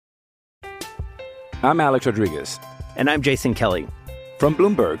I'm Alex Rodriguez. And I'm Jason Kelly. From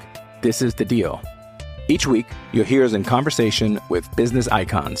Bloomberg, this is The Deal. Each week, you'll hear us in conversation with business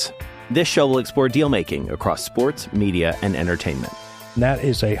icons. This show will explore deal-making across sports, media, and entertainment. That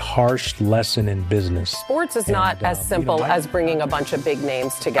is a harsh lesson in business. Sports is not as simple as bringing a bunch of big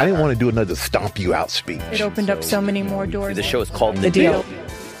names together. I didn't want to do another stomp you out speech. It opened up so many more doors. The show is called The Deal.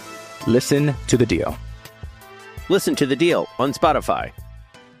 Listen to The Deal. Listen to The Deal on Spotify.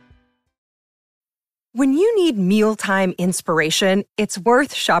 When you need mealtime inspiration, it's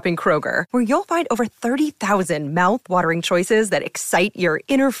worth shopping Kroger, where you'll find over 30,000 mouth-watering choices that excite your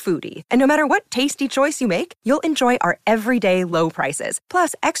inner foodie. And no matter what tasty choice you make, you'll enjoy our everyday low prices,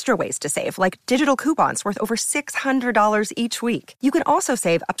 plus extra ways to save, like digital coupons worth over $600 each week. You can also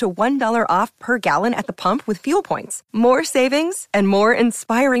save up to $1 off per gallon at the pump with fuel points. More savings and more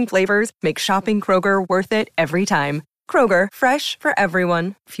inspiring flavors make shopping Kroger worth it every time. Kroger, fresh for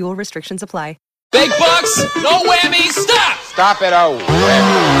everyone. Fuel restrictions apply. Big bucks, no whammy, stop! Stop it, oh.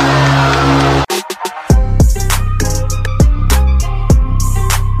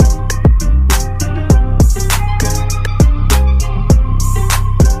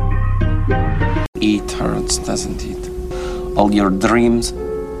 It hurts, doesn't it? All your dreams,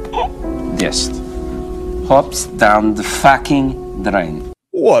 just hops down the fucking drain.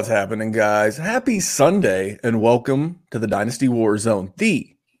 What's happening, guys? Happy Sunday, and welcome to the Dynasty War Zone,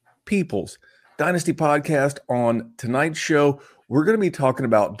 the People's Dynasty podcast. On tonight's show, we're going to be talking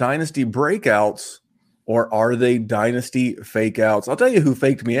about Dynasty breakouts, or are they Dynasty fake outs? I'll tell you who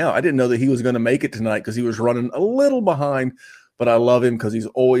faked me out. I didn't know that he was going to make it tonight because he was running a little behind, but I love him because he's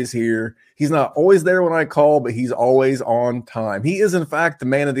always here. He's not always there when I call, but he's always on time. He is, in fact, the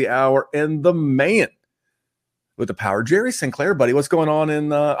man of the hour and the man with the power. Jerry Sinclair, buddy, what's going on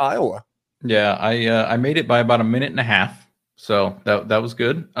in Iowa? Yeah, I made it by about a minute and a half. So that was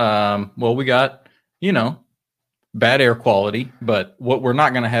good. Well, we got, bad air quality, but what we're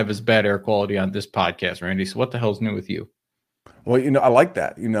not going to have is bad air quality on this podcast, Randy. So what the hell's new with you? Well, I like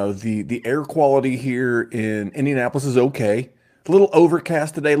that. The air quality here in Indianapolis is okay. A little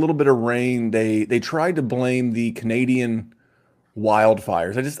overcast today, a little bit of rain. They tried to blame the Canadian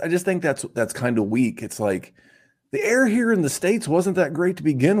wildfires. I just think that's kind of weak. It's like the air here in the States wasn't that great to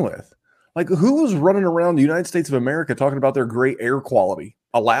begin with. Like, who was running around the United States of America talking about their great air quality?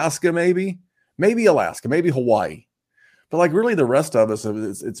 Alaska, maybe Alaska, maybe Hawaii. But like really the rest of us,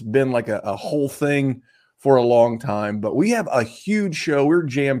 it's been like a whole thing for a long time. But we have a huge show. We're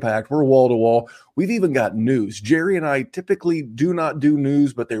jam-packed. We're wall-to-wall. We've even got news. Jerry and I typically do not do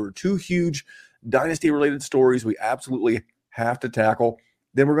news, but there were two huge Dynasty-related stories we absolutely have to tackle.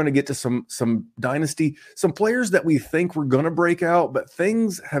 Then we're going to get to some Dynasty, some players that we think we're going to break out, but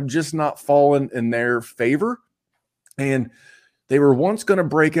things have just not fallen in their favor. And they were once going to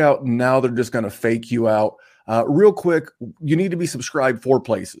break out, now they're just going to fake you out. Real quick, you need to be subscribed 4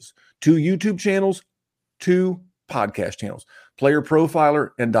 places: 2 YouTube channels, 2 podcast channels, Player Profiler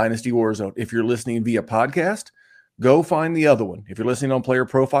and Dynasty Warzone. If you're listening via podcast, go find the other one. If you're listening on Player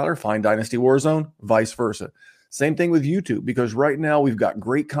Profiler, find Dynasty Warzone, vice versa. Same thing with YouTube, because right now we've got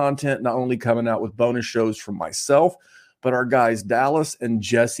great content, not only coming out with bonus shows from myself, but our guys Dallas and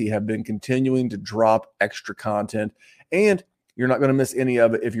Jesse have been continuing to drop extra content, and you're not going to miss any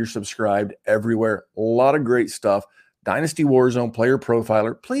of it if you're subscribed everywhere. A lot of great stuff. Dynasty Warzone, Player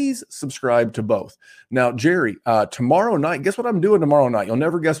Profiler. Please subscribe to both. Now, Jerry, tomorrow night, guess what I'm doing tomorrow night? You'll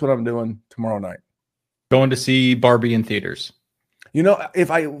never guess what I'm doing tomorrow night. Going to see Barbie in theaters. If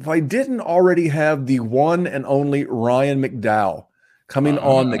I didn't already have the one and only Ryan McDowell coming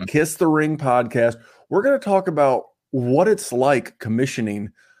on the Kiss the Ring podcast, we're going to talk about what it's like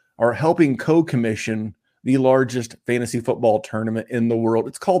commissioning or helping co-commission the largest fantasy football tournament in the world.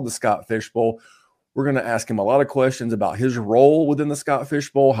 It's called the Scott Fish Bowl. We're going to ask him a lot of questions about his role within the Scott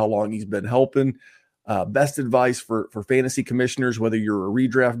Fish Bowl, how long he's been helping, best advice for fantasy commissioners, whether you're a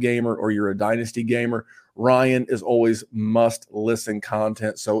redraft gamer or you're a dynasty gamer. Ryan is always must-listen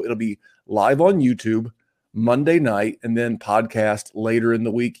content, so it'll be live on YouTube Monday night and then podcast later in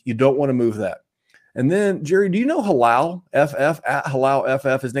the week. You don't want to move that. And then, Jerry, do you know Halal FF, at Halal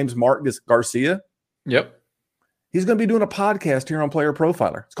FF? His name's Mark Garcia. Yep. He's going to be doing a podcast here on Player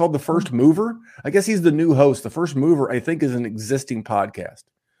Profiler. It's called The First Mover. I guess he's the new host. The First Mover, I think, is an existing podcast.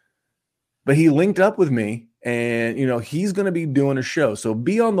 But he linked up with me, and, he's going to be doing a show. So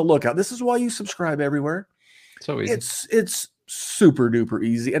be on the lookout. This is why you subscribe everywhere. So easy. It's super duper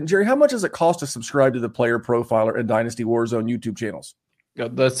easy. And, Jerry, how much does it cost to subscribe to the Player Profiler and Dynasty Warzone YouTube channels?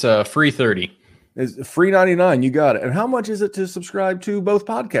 That's free $30. It's free $99. You got it. And how much is it to subscribe to both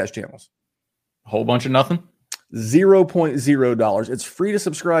podcast channels? A whole bunch of nothing. $0.0. It's free to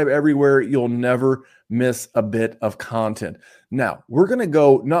subscribe everywhere. You'll never miss a bit of content. Now, we're going to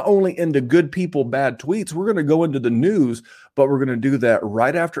go not only into good people, bad tweets, we're going to go into the news, but we're going to do that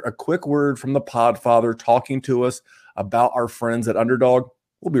right after a quick word from the Podfather talking to us about our friends at Underdog.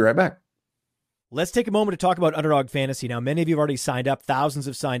 We'll be right back. Let's take a moment to talk about Underdog Fantasy. Now, many of you have already signed up. Thousands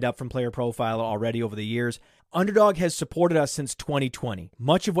have signed up from Player Profiler already over the years. Underdog has supported us since 2020.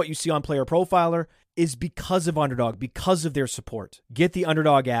 Much of what you see on Player Profiler is because of Underdog, because of their support. Get the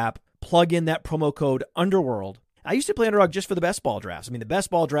Underdog app, plug in that promo code Underworld. I used to play Underdog just for the best ball drafts. I mean, the best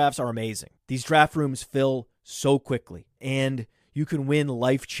ball drafts are amazing. These draft rooms fill so quickly, and you can win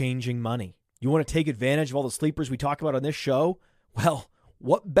life-changing money. You want to take advantage of all the sleepers we talk about on this show? Well,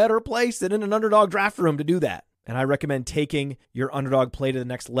 what better place than in an Underdog draft room to do that? And I recommend taking your Underdog play to the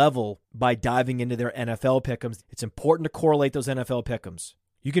next level by diving into their NFL pick'ems. It's important to correlate those NFL pick'ems.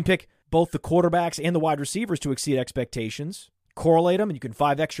 You can pick both the quarterbacks and the wide receivers to exceed expectations. Correlate them, and you can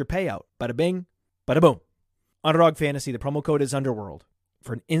 5x your payout. Bada bing, bada boom. Underdog Fantasy, the promo code is Underworld.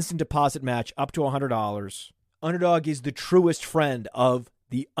 For an instant deposit match up to $100, Underdog is the truest friend of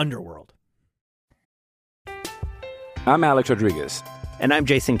the Underworld. I'm Alex Rodriguez. And I'm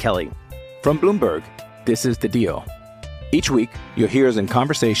Jason Kelly. From Bloomberg, this is The Deal. Each week, you'll hear us in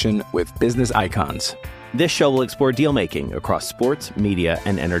conversation with business icons. This show will explore deal-making across sports, media,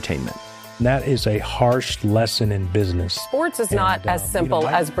 and entertainment. That is a harsh lesson in business. Sports is not as simple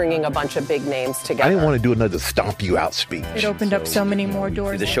as bringing a bunch of big names together. I didn't want to do another stomp you out speech. It opened up so many more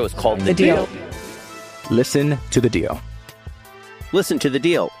doors. The show is called The Deal. Listen to The Deal. Listen to The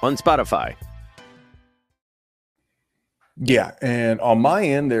Deal on Spotify. Yeah, and on my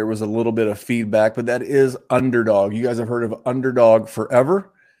end, there was a little bit of feedback, but that is Underdog. You guys have heard of Underdog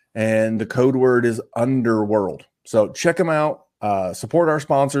forever, and the code word is Underworld. So check them out. Support our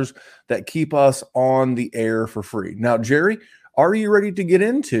sponsors that keep us on the air for free. Now, Jerry, are you ready to get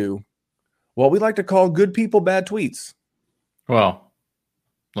into what we like to call good people, bad tweets? Well,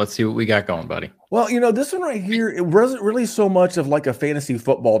 let's see what we got going, buddy. Well, this one right here, it wasn't really so much of like a fantasy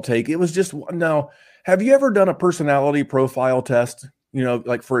football take. It was just, now, have you ever done a personality profile test,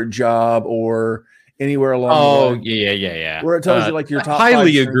 like for a job or anywhere along the way? Yeah. Where it tells you like your top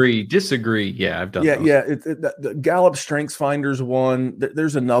highly five agree, disagree. Yeah, I've done those. Yeah. The Gallup Strengths Finders one.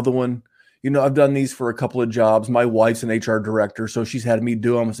 There's another one. I've done these for a couple of jobs. My wife's an HR director, so she's had me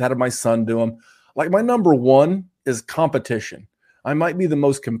do them. She's had my son do them. Like my number one is competition. I might be the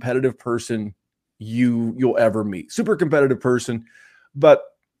most competitive person you'll ever meet. Super competitive person. But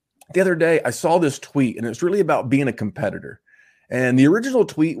the other day I saw this tweet, and it's really about being a competitor. And the original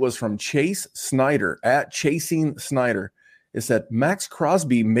tweet was from Chase Snyder at Chasing Snyder. It said, Max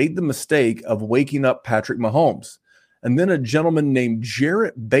Crosby made the mistake of waking up Patrick Mahomes. And then a gentleman named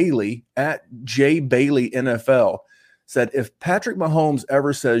Jarrett Bailey at J Bailey NFL said, if Patrick Mahomes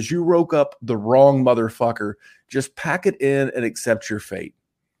ever says you woke up the wrong motherfucker, just pack it in and accept your fate.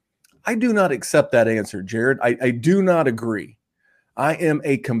 I do not accept that answer, Jared. I do not agree. I am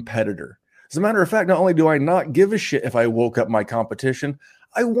a competitor. As a matter of fact, not only do I not give a shit if I woke up my competition,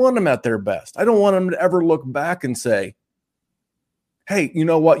 I want them at their best. I don't want them to ever look back and say, hey, you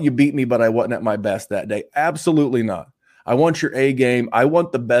know what? You beat me, but I wasn't at my best that day. Absolutely not. I want your A game. I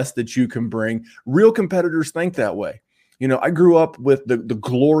want the best that you can bring. Real competitors think that way. I grew up with the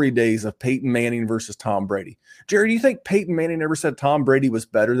glory days of Peyton Manning versus Tom Brady. Jerry, do you think Peyton Manning ever said Tom Brady was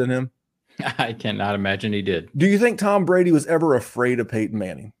better than him? I cannot imagine he did. Do you think Tom Brady was ever afraid of Peyton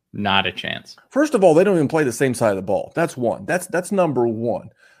Manning? Not a chance. First of all, they don't even play the same side of the ball. That's one. That's number one.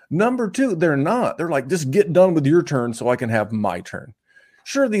 Number two, they're not. They're like, just get done with your turn so I can have my turn.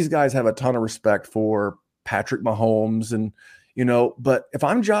 Sure, these guys have a ton of respect for Patrick Mahomes and, but if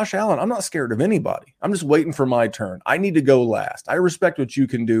I'm Josh Allen, I'm not scared of anybody. I'm just waiting for my turn. I need to go last. I respect what you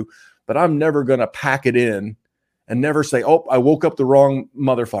can do, but I'm never going to pack it in and never say, oh, I woke up the wrong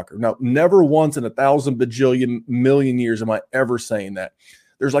motherfucker. No, never once in 1,000 bajillion million years am I ever saying that.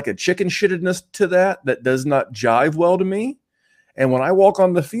 There's like a chicken shittedness to that does not jive well to me. And when I walk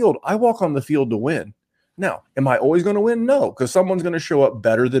on the field, I walk on the field to win. Now, am I always going to win? No, because someone's going to show up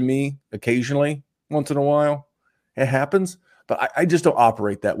better than me occasionally, once in a while. It happens, but I just don't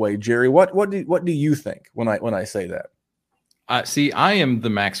operate that way. Jerry, what do you think when I say that? See, I am the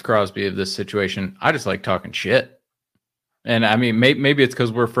Max Crosby of this situation. I just like talking shit. And I mean, maybe it's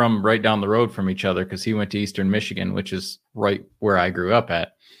because we're from right down the road from each other because he went to Eastern Michigan, which is right where I grew up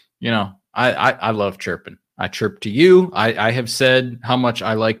at. I love chirping. I chirp to you. I have said how much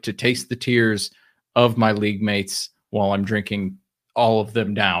I like to taste the tears of my league mates while I'm drinking all of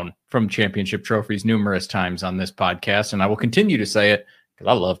them down from championship trophies numerous times on this podcast. And I will continue to say it because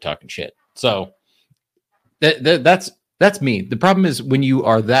I love talking shit. So That's me. The problem is when you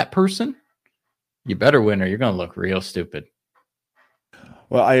are that person, you better win or you're going to look real stupid.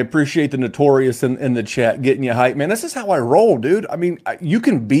 Well, I appreciate the Notorious in the chat getting you hyped, man. This is how I roll, dude. I mean, you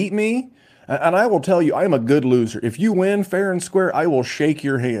can beat me, and I will tell you, I am a good loser. If you win fair and square, I will shake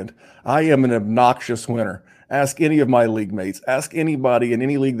your hand. I am an obnoxious winner. Ask any of my league mates. Ask anybody in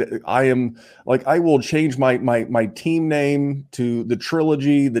any league that I am. Like, I will change my team name to the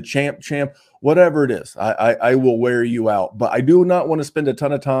Trilogy, the Champ, whatever it is. I will wear you out. But I do not want to spend a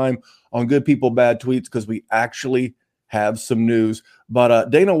ton of time on good people, bad tweets, because we actually have some news. But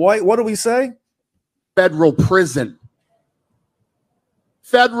Dana White, what do we say? Federal prison.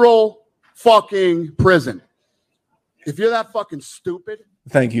 Federal fucking prison. If you're that fucking stupid.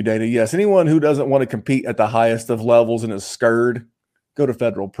 Thank you, Dana. Yes, anyone who doesn't want to compete at the highest of levels and is scared, go to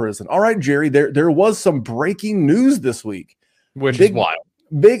federal prison. All right, Jerry, there was some breaking news this week. Which is wild.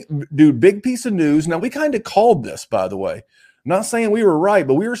 Big piece of news. Now, we kind of called this, by the way. Not saying we were right,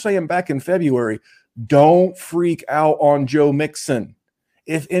 but we were saying back in February, don't freak out on Joe Mixon.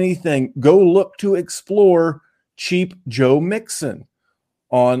 If anything, go look to explore cheap Joe Mixon.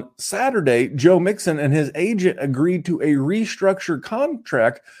 On Saturday, Joe Mixon and his agent agreed to a restructured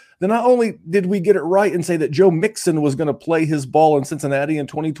contract. Then not only did we get it right and say that Joe Mixon was going to play his ball in Cincinnati in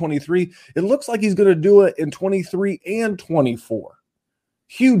 2023, it looks like he's going to do it in 23 and 24.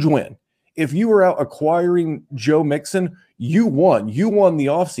 Huge win. If you were out acquiring Joe Mixon, you won. You won the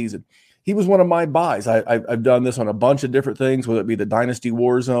offseason. He was one of my buys. I've done this on a bunch of different things, whether it be the Dynasty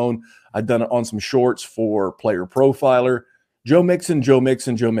Warzone. I've done it on some shorts for Player Profiler. Joe Mixon.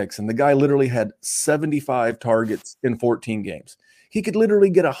 The guy literally had 75 targets in 14 games. He could literally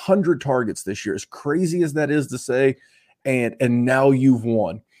get 100 targets this year, as crazy as that is to say, and now you've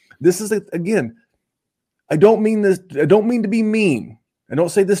won. This is, again, I don't mean to be mean. I don't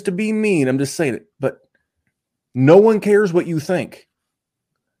say this to be mean. I'm just saying it. But no one cares what you think.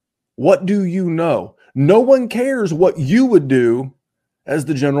 What do you know? No one cares what you would do as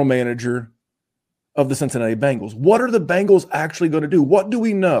the general manager of the Cincinnati Bengals. What are the Bengals actually going to do? What do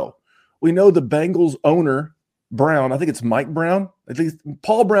we know? We know the Bengals owner, Brown, I think it's Mike Brown. At least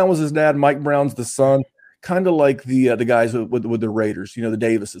Paul Brown was his dad. Mike Brown's the son, kind of like the guys with the Raiders, the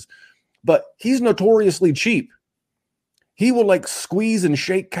Davises. But he's notoriously cheap. He will squeeze and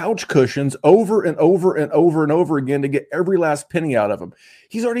shake couch cushions over and over and over and over again to get every last penny out of them.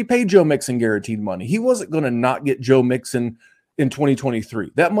 He's already paid Joe Mixon guaranteed money. He wasn't going to not get Joe Mixon in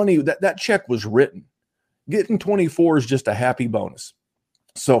 2023. That money, that check was written. Getting 24 is just a happy bonus.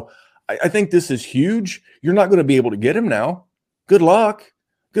 So I think this is huge. You're not going to be able to get him now. Good luck.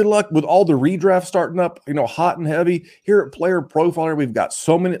 Good luck with all the redraft starting up, hot and heavy. Here at Player Profiler, we've got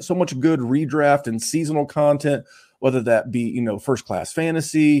so much good redraft and seasonal content, whether that be, first class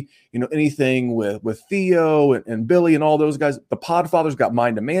fantasy, anything with Theo and Billy and all those guys. The Podfather's got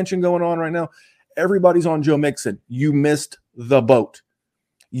Mind to Mansion going on right now. Everybody's on Joe Mixon. You missed the boat.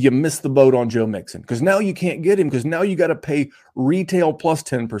 You missed the boat on Joe Mixon because now you can't get him because now you got to pay retail plus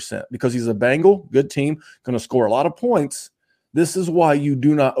 10% because he's a Bengal, good team, going to score a lot of points. This is why you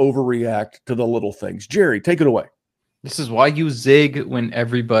do not overreact to the little things. Jerry, take it away. This is why you zig when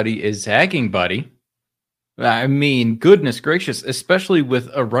everybody is zagging, buddy. I mean, goodness gracious, especially with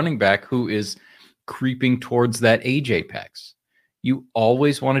a running back who is creeping towards that age apex. You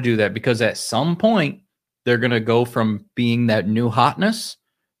always want to do that because at some point they're going to go from being that new hotness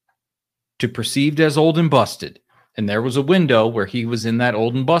to perceived as old and busted. And there was a window where he was in that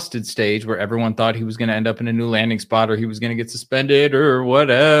old and busted stage where everyone thought he was going to end up in a new landing spot or he was going to get suspended or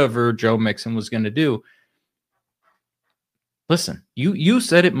whatever Joe Mixon was going to do. Listen, you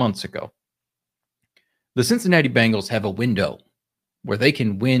said it months ago. The Cincinnati Bengals have a window where they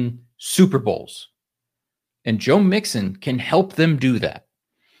can win Super Bowls. And Joe Mixon can help them do that.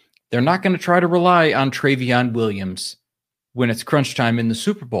 They're not going to try to rely on Travion Williams when it's crunch time in the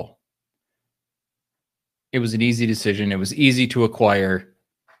Super Bowl. It was an easy decision. It was easy to acquire.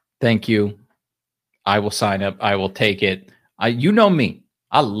 Thank you. I will sign up. I will take it. You know me.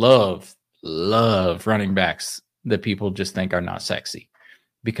 I love running backs that people just think are not sexy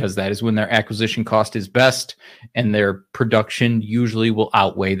because that is when their acquisition cost is best and their production usually will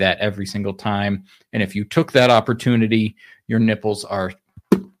outweigh that every single time. And if you took that opportunity, your nipples are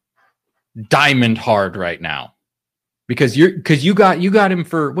diamond hard right now. Because you got him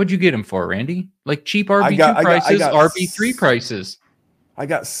for, what'd you get him for, Randy? Like cheap RB2 prices, RB3 prices. I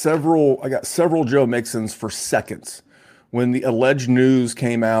got several Joe Mixons for seconds when the alleged news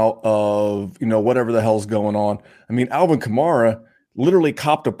came out of whatever the hell's going on. I mean, Alvin Kamara literally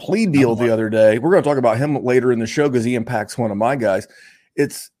copped a plea deal the other day. We're going to talk about him later in the show because he impacts one of my guys.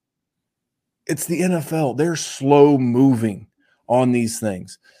 it's the NFL. They're slow moving on these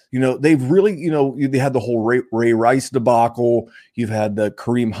things. They've really, they had the whole Ray Rice debacle. You've had the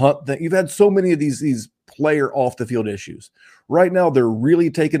Kareem Hunt thing. You've had so many of these player off the field issues. Right now, they're really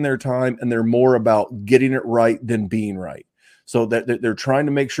taking their time, and they're more about getting it right than being right. So that they're trying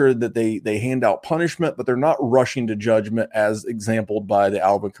to make sure that they hand out punishment, but they're not rushing to judgment, as exampled by the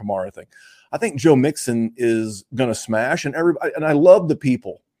Alvin Kamara thing. I think Joe Mixon is going to smash, and I love the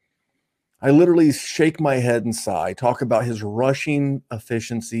people. I literally shake my head and sigh, talk about his rushing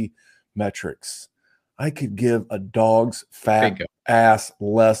efficiency metrics. I could give a dog's fat ass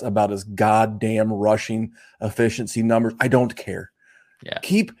less about his goddamn rushing efficiency numbers. I don't care. Yeah.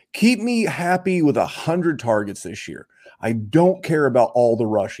 Keep me happy with 100 targets this year. I don't care about all the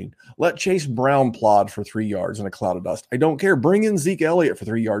rushing. Let Chase Brown plod for 3 yards in a cloud of dust. I don't care. Bring in Zeke Elliott for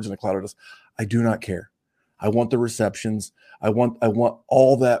 3 yards in a cloud of dust. I do not care. I want the receptions. I want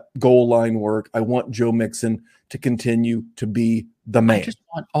all that goal line work. I want Joe Mixon to continue to be the man. I just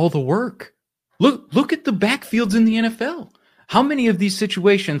want all the work. Look at the backfields in the NFL. How many of these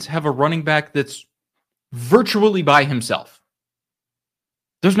situations have a running back that's virtually by himself?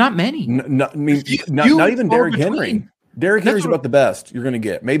 There's not many. Not even Derrick Henry. Derrick Henry's about the best you're going to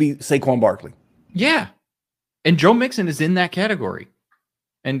get. Maybe Saquon Barkley. Yeah. And Joe Mixon is in that category.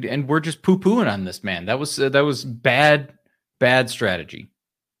 And we're just poo-pooing on this man. That was bad strategy.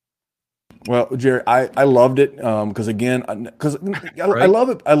 Well, Jerry, I loved it because I love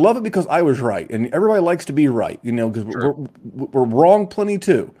it. I love it because I was right, and everybody likes to be right, because we're wrong plenty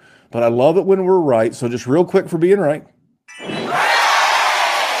too. But I love it when we're right. So just real quick for being right.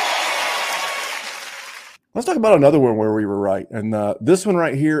 Let's talk about another one where we were right, and this one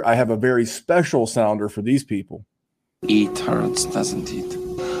right here, I have a very special sounder for these people. It hurts, doesn't it?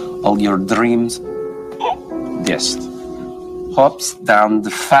 All your dreams just hops down the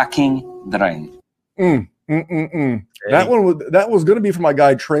fucking drain. Hey. That was going to be for my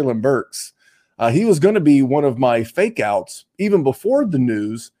guy Traylon Burks. He was going to be one of my fake outs even before the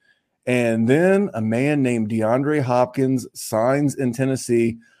news, and then a man named DeAndre Hopkins signs in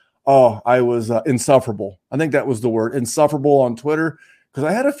Tennessee. Oh, I was insufferable. I think that was the word, insufferable, on Twitter, because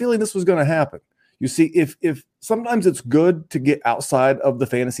I had a feeling this was going to happen. You see, if sometimes it's good to get outside of the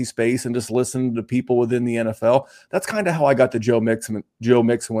fantasy space and just listen to people within the NFL. That's kind of how I got the Joe Mixon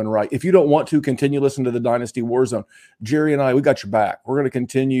one right. If you don't want to continue listening to the Dynasty Warzone, Jerry and I, we got your back. We're going to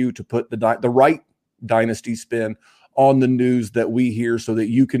continue to put the right Dynasty spin on the news that we hear so that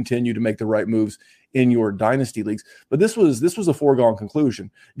you continue to make the right moves in your Dynasty leagues. But this was a foregone conclusion.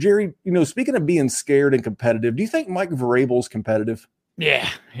 Jerry, speaking of being scared and competitive, do you think Mike Vrabel's competitive? Yeah.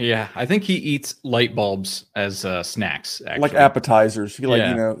 I think he eats light bulbs as snacks, actually. Like appetizers.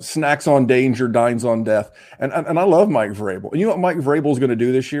 Snacks on danger, dines on death. And I love Mike Vrabel. And you know what Mike Vrabel is going to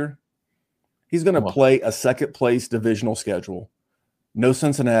do this year? He's going to play a second place divisional schedule. No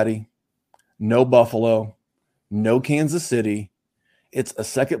Cincinnati, no Buffalo, no Kansas City. It's a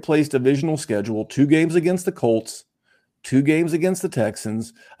second place divisional schedule, 2 games against the Colts, 2 games against the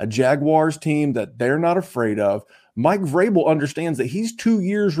Texans, a Jaguars team that they're not afraid of. Mike Vrabel understands that he's 2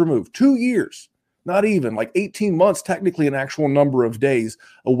 years removed, 2 years, not even like 18 months, technically an actual number of days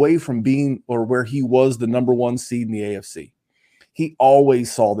away from being or where he was the number 1 seed in the AFC. He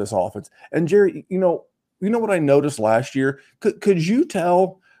always saw this offense. And Jerry, you know what I noticed last year? Could you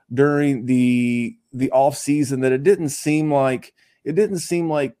tell during the offseason that it didn't seem like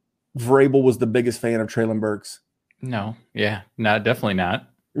Vrabel was the biggest fan of Traylon Burks? No. Yeah. No, definitely not.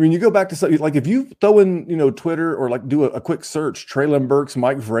 I mean, you go back to something like if you throw in, Twitter or like do a quick search, Traylon Burks,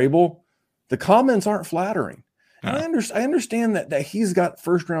 Mike Vrabel, the comments aren't flattering. And I understand that he's got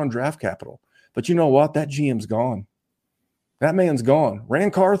first round draft capital, but you know what? That GM's gone. That man's gone.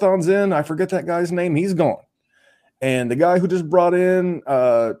 Rand Carthon's in. I forget that guy's name. He's gone. And the guy who just brought in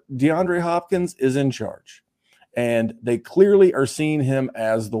DeAndre Hopkins is in charge. And they clearly are seeing him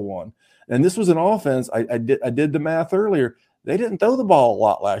as the one. And this was an offense. I did the math earlier. They didn't throw the ball a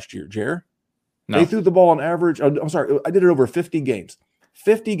lot last year, Jer. No. They threw the ball on average. I'm sorry. I did it over 50 games.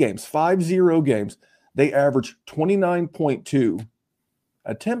 50 games, 50 games. They averaged 29.2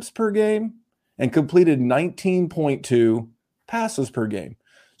 attempts per game and completed 19.2 passes per game.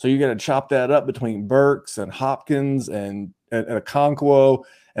 So you got to chop that up between Burks and Hopkins and Okonkwo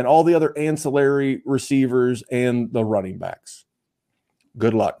and all the other ancillary receivers and the running backs.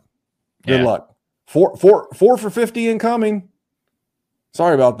 Good luck. Good luck. Four for 50 incoming.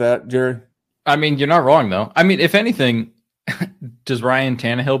 Sorry about that, Jerry. I mean, you're not wrong, though. I mean, if anything, does Ryan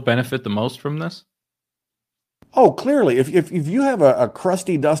Tannehill benefit the most from this? Oh, clearly. If you have a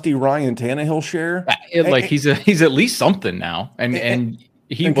crusty, dusty Ryan Tannehill share. He's at least something now. And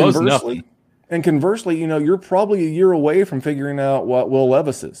he was nothing. And conversely, you're probably a year away from figuring out what Will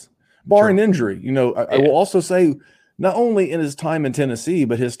Levis is, barring injury. I will also say, not only in his time in Tennessee,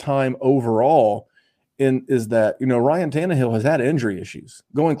 but his time overall is that, Ryan Tannehill has had injury issues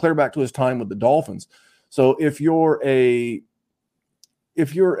going clear back to his time with the Dolphins. So if you're a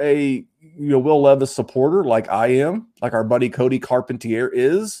Will Levis supporter like I am, like our buddy Cody Carpentier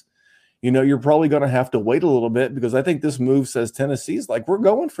is, you're probably going to have to wait a little bit, because I think this move says Tennessee's like, we're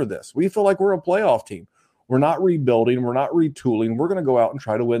going for this. We feel like we're a playoff team. We're not rebuilding. We're not retooling. We're going to go out and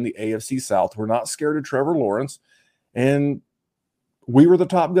try to win the AFC South. We're not scared of Trevor Lawrence. And we were the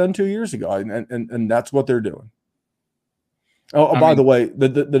top gun 2 years ago. And that's what they're doing. By the way,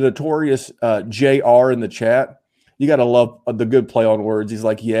 the notorious JR in the chat, you got to love the good play on words. He's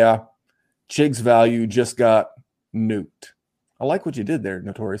like, yeah, Chig's value just got nuked. I like what you did there,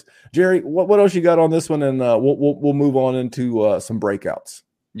 Notorious. Jerry, what else you got on this one? And we'll move on into some breakouts.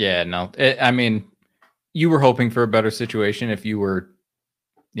 Yeah, no. You were hoping for a better situation if you were,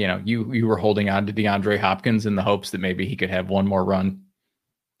 you were holding on to DeAndre Hopkins in the hopes that maybe he could have one more run.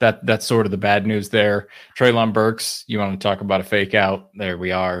 That's sort of the bad news there. Treylon Burks, you want to talk about a fake out? There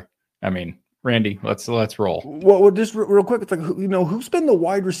we are. Randy, let's roll. Well, just real quick, it's like, who's been the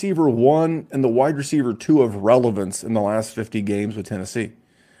wide receiver 1 and the wide receiver 2 of relevance in the last 50 games with Tennessee?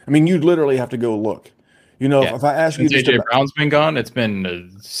 You'd literally have to go look. If I ask Since you, AJ Brown's been gone, it's been a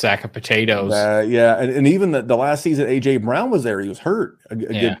sack of potatoes. And even the last season, AJ Brown was there. He was hurt a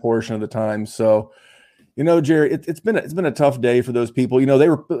good portion of the time. So, Jerry, it's been a tough day for those people. You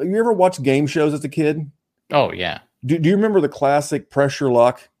ever watch game shows as a kid? Oh yeah. Do you remember the classic Pressure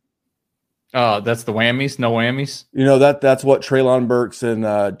Luck? That's the whammies, no whammies. That's what Treylon Burks and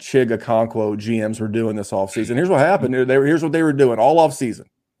Chig Okonkwo GMs were doing this offseason. Here's what happened. Here's what they were doing all offseason.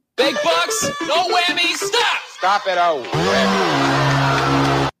 Big bucks, no whammies, stop! Stop it, oh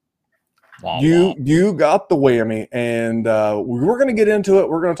whammy. You got the whammy, and we're going to get into it.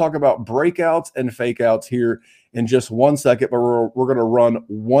 We're going to talk about breakouts and fake outs here in just 1 second, but we're going to run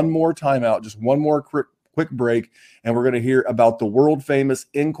one more timeout, just one more quick break, and we're going to hear about the world famous,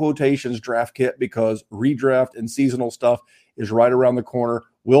 in quotations, draft kit, because redraft and seasonal stuff is right around the corner.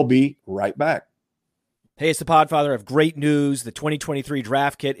 We'll be right back. Hey, it's the Podfather. I have great news. The 2023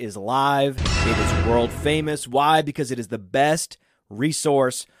 draft kit is live. It is world famous. Why? Because it is the best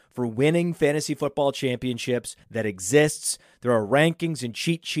resource for winning fantasy football championships that exists. There are rankings and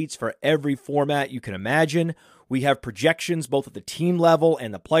cheat sheets for every format you can imagine. We have projections both at the team level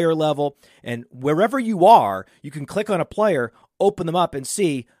and the player level. And wherever you are, you can click on a player, open them up, and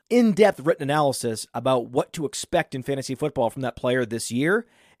see in-depth written analysis about what to expect in fantasy football from that player this year.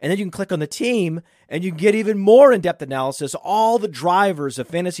 And then you can click on the team, and you can get even more in-depth analysis, all the drivers of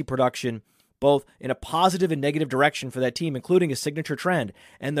fantasy production, both in a positive and negative direction for that team, including a signature trend.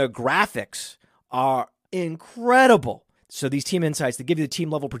 And the graphics are incredible. So these team insights, they give you the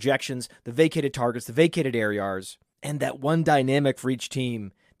team level projections, the vacated targets, the vacated areas, and that one dynamic for each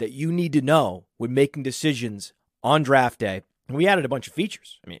team that you need to know when making decisions on draft day. And we added a bunch of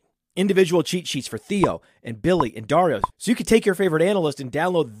features. Individual cheat sheets for Theo and Billy and Dario. So you can take your favorite analyst and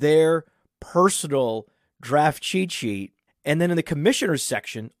download their personal draft cheat sheet. And then in the commissioners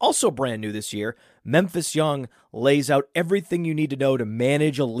section, also brand new this year, Memphis Young lays out everything you need to know to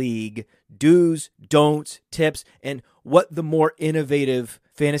manage a league, do's, don'ts, tips, and what the more innovative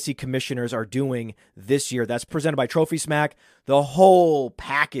fantasy commissioners are doing this year. That's presented by Trophy Smack. The whole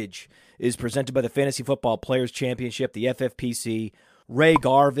package is presented by the Fantasy Football Players Championship, the FFPC, Ray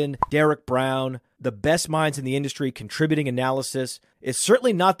Garvin, Derek Brown, the best minds in the industry contributing analysis. It's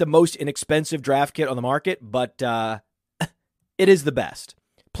certainly not the most inexpensive draft kit on the market, but it is the best.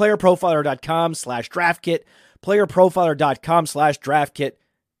 PlayerProfiler.com/draft kit. PlayerProfiler.com/draft kit.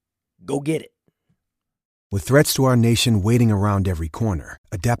 Go get it. With threats to our nation waiting around every corner,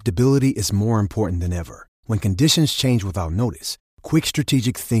 adaptability is more important than ever. When conditions change without notice, quick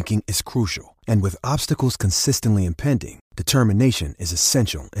strategic thinking is crucial. And with obstacles consistently impending, determination is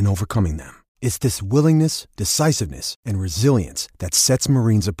essential in overcoming them. It's this willingness, decisiveness, and resilience that sets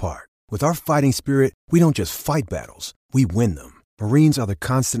Marines apart. With our fighting spirit, we don't just fight battles, we win them. Marines are the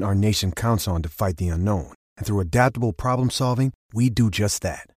constant our nation counts on to fight the unknown. And through adaptable problem solving, we do just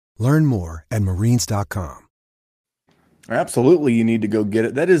that. Learn more at Marines.com. Absolutely, you need to go get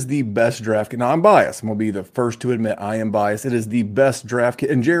it. That is the best draft kit. Now, I'm biased. I'm going to be the first to admit I am biased. It is the best draft kit.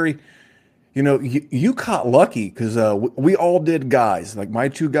 And Jerry, you caught lucky because we all did guys. Like my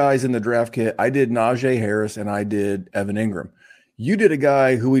two guys in the draft kit, I did Najee Harris and I did Evan Ingram. You did a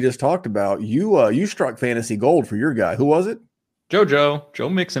guy who we just talked about. You struck fantasy gold for your guy. Who was it? Joe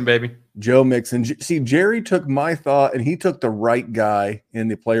Mixon, baby. Joe Mixon. See, Jerry took my thought, and he took the right guy in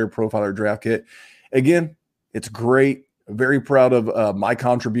the player profiler draft kit. Again, it's great. Very proud of my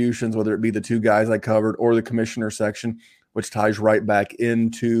contributions, whether it be the two guys I covered or the commissioner section, which ties right back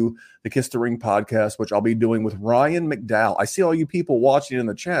into the Kiss the Ring podcast, which I'll be doing with Ryan McDowell. I see all you people watching in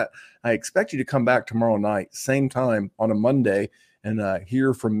the chat. I expect you to come back tomorrow night, same time on a Monday, and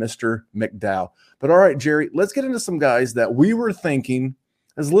hear from Mr. McDowell. But all right, Jerry, let's get into some guys that we were thinking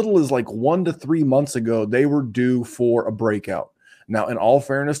as little as like 1 to 3 months ago, they were due for a breakout. Now, in all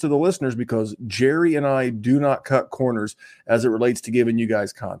fairness to the listeners, because Jerry and I do not cut corners as it relates to giving you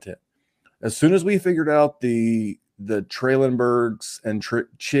guys content. As soon as we figured out the Trailenbergs and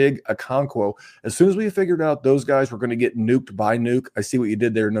Chig Okonkwo, as soon as we figured out those guys were going to get nuked by Nuke, I see what you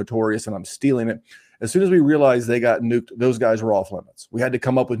did there, Notorious, and I'm stealing it. As soon as we realized they got nuked, those guys were off limits. We had to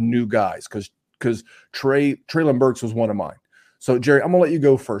come up with new guys because Trailenbergs was one of mine. So, Jerry, I'm going to let you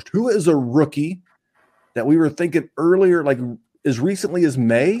go first. Who is a rookie that we were thinking earlier, like as recently as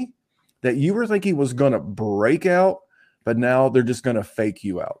May, that you were thinking was going to break out, but now they're just going to fake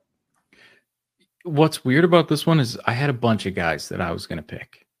you out? What's weird about this one is I had a bunch of guys that I was going to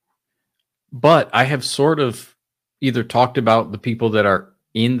pick, but I have sort of either talked about the people that are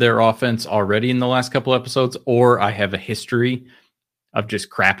in their offense already in the last couple episodes, or I have a history of just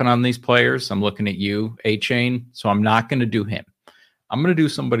crapping on these players. I'm looking at you, A-Chain, so I'm not going to do him. I'm going to do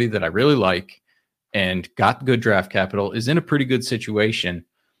somebody that I really like and got good draft capital, is in a pretty good situation,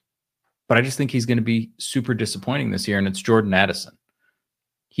 but I just think he's going to be super disappointing this year, and it's Jordan Addison.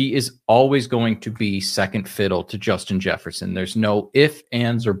 He is always going to be second fiddle to Justin Jefferson. There's no ifs,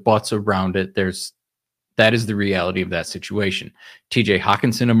 ands, or buts around it. That is the reality of that situation. TJ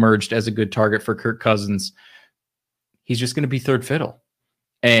Hawkinson emerged as a good target for Kirk Cousins. He's just going to be third fiddle.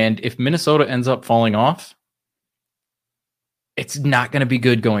 And if Minnesota ends up falling off, it's not going to be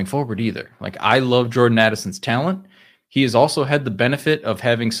good going forward either. Like, I love Jordan Addison's talent. He has also had the benefit of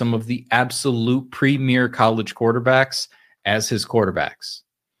having some of the absolute premier college quarterbacks as his quarterbacks.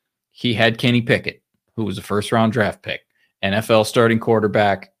 He had Kenny Pickett, who was a first-round draft pick, NFL starting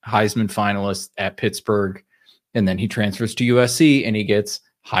quarterback, Heisman finalist at Pittsburgh, and then he transfers to USC and he gets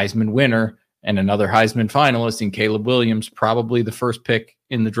Heisman winner and another Heisman finalist in Caleb Williams, probably the first pick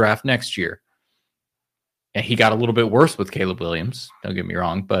in the draft next year. And he got a little bit worse with Caleb Williams, don't get me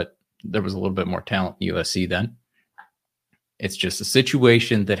wrong, but there was a little bit more talent in USC then. It's just a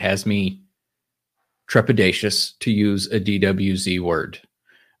situation that has me trepidatious, to use a DWZ word.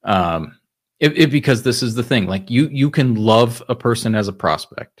 Because this is the thing, like you can love a person as a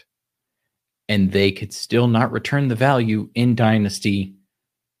prospect and they could still not return the value in Dynasty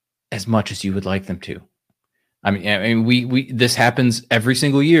as much as you would like them to. I mean, we this happens every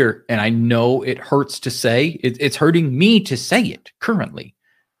single year, and I know it hurts to say. It's hurting me to say it currently.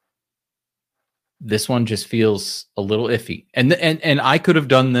 This one just feels a little iffy, and I could have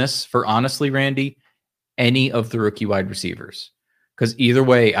done this for, honestly, Randy, any of the rookie wide receivers, because either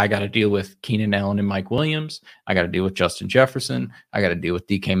way, I got to deal with Keenan Allen and Mike Williams. I got to deal with Justin Jefferson. I got to deal with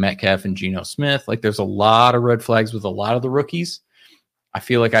DK Metcalf and Geno Smith. Like, there's a lot of red flags with a lot of the rookies. I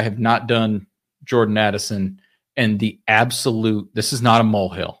feel like I have not done Jordan Addison. And the absolute, this is not a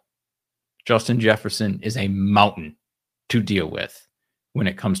molehill. Justin Jefferson is a mountain to deal with when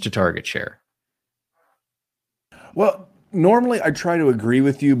it comes to target share. Well, normally I try to agree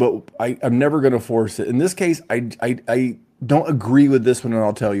with you, but I'm never going to force it. In this case, I don't agree with this one, and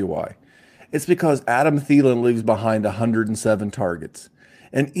I'll tell you why. It's because Adam Thielen leaves behind 107 targets.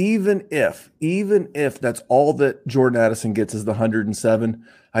 And even if that's all that Jordan Addison gets is the 107,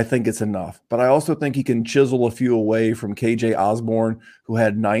 I think it's enough. But I also think he can chisel a few away from KJ Osborne, who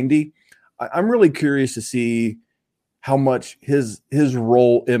had 90. I'm really curious to see how much his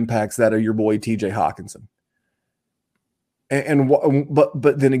role impacts that of your boy TJ Hawkinson.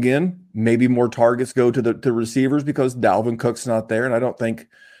 But then again, maybe more targets go to the receivers because Dalvin Cook's not there, and I don't think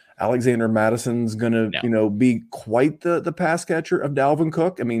Alexander Madison's going to, be quite the pass catcher of Dalvin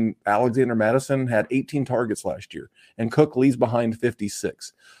Cook. I mean, Alexander Madison had 18 targets last year, and Cook leaves behind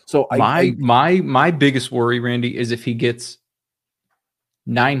 56. So my biggest worry, Randy, is if he gets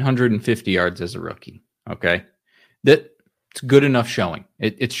 950 yards as a rookie. Okay, that's good enough showing.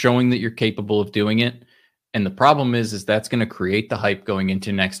 It's showing that you're capable of doing it. And the problem is that's going to create the hype going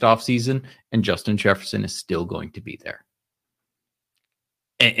into next offseason, and Justin Jefferson is still going to be there.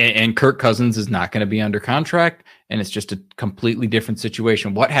 And Kirk Cousins is not going to be under contract, and it's just a completely different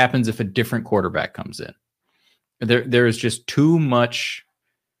situation. What happens if a different quarterback comes in? There is just too much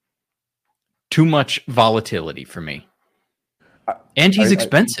volatility for me. And he's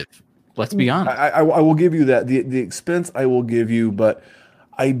expensive. Let's be honest. I will give you that. The expense I will give you, but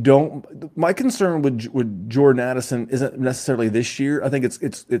I don't. My concern with Jordan Addison isn't necessarily this year. I think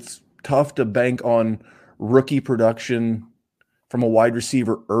it's tough to bank on rookie production from a wide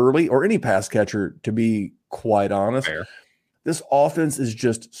receiver early or any pass catcher, to be quite honest. Fair. This offense is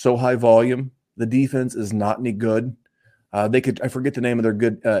just so high volume. The defense is not any good. I forget the name of their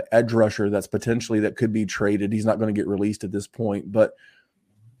good edge rusher that could be traded. He's not going to get released at this point. But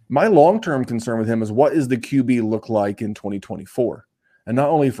my long-term concern with him is, what is the QB look like in 2024? And not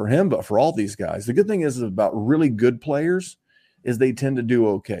only for him, but for all these guys. The good thing is about really good players is they tend to do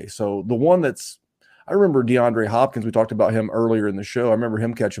okay. So the one I remember DeAndre Hopkins, we talked about him earlier in the show. I remember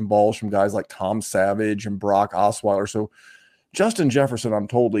him catching balls from guys like Tom Savage and Brock Osweiler. So Justin Jefferson, I'm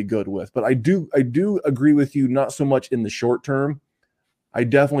totally good with. But I do agree with you, not so much in the short term. I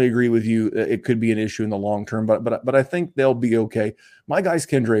definitely agree with you. It could be an issue in the long term, but I think they'll be okay. My guy's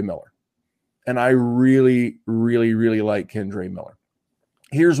Kendre Miller, and I really, really, really like Kendre Miller.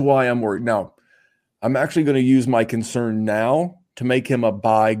 Here's why I'm worried. Now, I'm actually going to use my concern now to make him a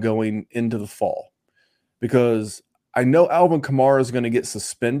buy going into the fall, because I know Alvin Kamara is going to get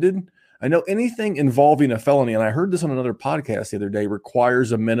suspended. I know anything involving a felony, and I heard this on another podcast the other day,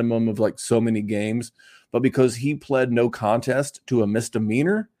 requires a minimum of like so many games. But because he pled no contest to a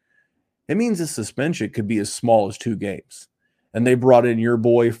misdemeanor, it means his suspension could be as small as 2 games. And they brought in your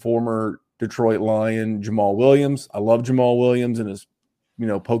boy, former Detroit Lion, Jamal Williams. I love Jamal Williams and his,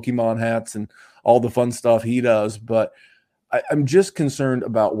 Pokemon hats and all the fun stuff he does. But I'm just concerned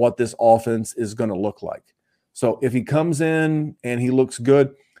about what this offense is going to look like. So if he comes in and he looks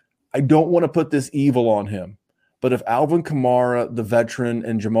good, I don't want to put this evil on him. But if Alvin Kamara, the veteran,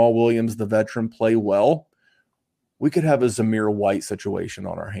 and Jamal Williams, the veteran, play well, we could have a Zamir White situation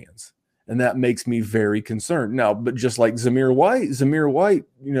on our hands. And that makes me very concerned. Now, but just like Zamir White,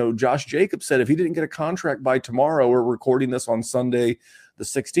 Josh Jacobs said if he didn't get a contract by tomorrow, we're recording this on Sunday the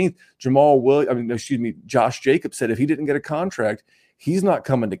 16th, Josh Jacobs said if he didn't get a contract, he's not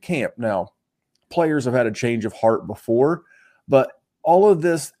coming to camp. Now, players have had a change of heart before, but all of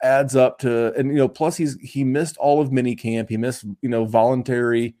this adds up to, and plus he missed all of mini camp. He missed,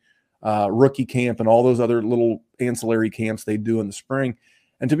 voluntary rookie camp and all those other little ancillary camps they do in the spring.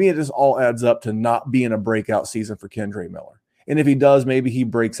 And to me, it just all adds up to not being a breakout season for Kendre Miller. And if he does, maybe he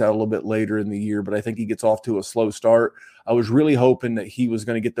breaks out a little bit later in the year, but I think he gets off to a slow start. I was really hoping that he was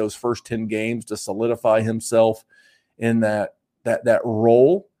going to get those first 10 games to solidify himself in that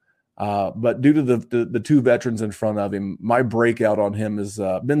role. But due to the 2 veterans in front of him, my breakout on him has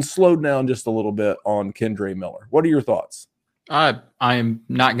been slowed down just a little bit on Kendre Miller. What are your thoughts? I am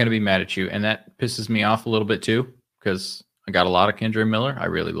not going to be mad at you, and that pisses me off a little bit too, because I got a lot of Kendre Miller. I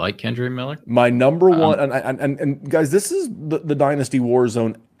really like Kendre Miller. My number one, and guys, this is the Dynasty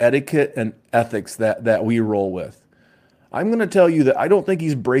Warzone etiquette and ethics that we roll with. I'm going to tell you that I don't think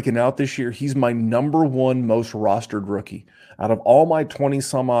he's breaking out this year. He's my number 1 most rostered rookie. Out of all my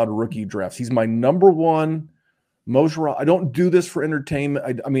 20-some-odd rookie drafts, he's my number 1 most I don't do this for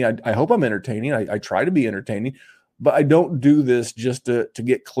entertainment. I hope I'm entertaining. I try to be entertaining, but I don't do this just to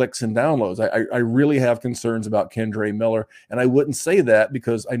get clicks and downloads. I really have concerns about Kendre Miller, and I wouldn't say that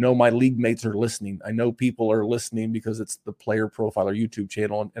because I know my league mates are listening. I know people are listening because it's the Player Profiler YouTube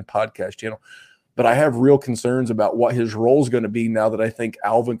channel and podcast channel. But I have real concerns about what his role is going to be now that I think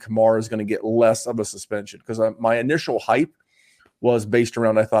Alvin Kamara is going to get less of a suspension, because my initial hype was based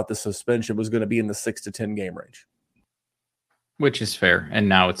around I thought the suspension was going to be in the 6 to 10 game range. Which is fair, and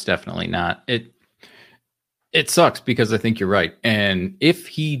now it's definitely not. It sucks because I think you're right. And if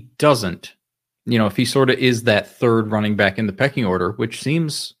he doesn't, if he sort of is that third running back in the pecking order, which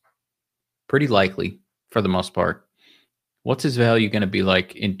seems pretty likely for the most part, what's his value going to be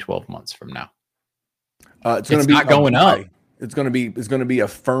like in 12 months from now? It's going to be not going up. It's going to be a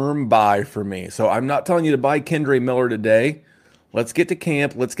firm buy for me. So I'm not telling you to buy Kendre Miller today. Let's get to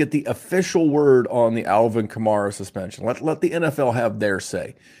camp. Let's get the official word on the Alvin Kamara suspension. Let the NFL have their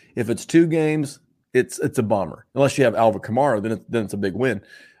say. If it's 2 games, it's a bummer. Unless you have Alvin Kamara, then it's a big win.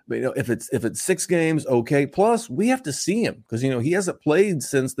 But if it's 6 games, okay. Plus, we have to see him because he hasn't played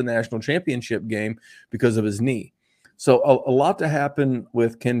since the national championship game because of his knee. So a lot to happen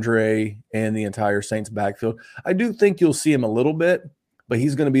with Kendre and the entire Saints backfield. I do think you'll see him a little bit, but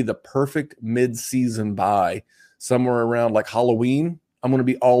he's going to be the perfect mid-season buy somewhere around like Halloween. I'm going to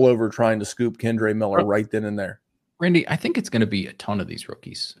be all over trying to scoop Kendre Miller right then and there. Randy, I think it's going to be a ton of these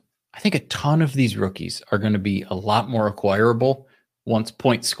rookies. I think a ton of these rookies are going to be a lot more acquirable once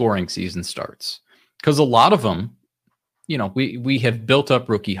point scoring season starts. Because a lot of them, we have built up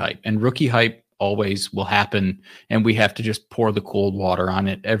rookie hype, and rookie hype always will happen, and we have to just pour the cold water on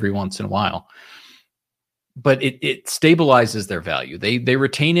it every once in a while. But it stabilizes their value. They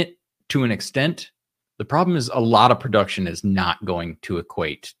retain it to an extent. The problem is a lot of production is not going to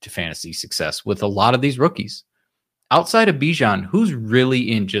equate to fantasy success with a lot of these rookies. Outside of Bijan, who's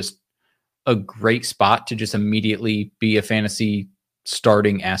really in just a great spot to just immediately be a fantasy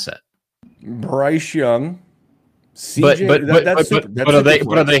starting asset? Bryce Young. CJ,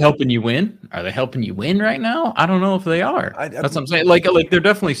 but are they helping you win? Are they helping you win right now? I don't know if they are. That's what I'm saying. Like they're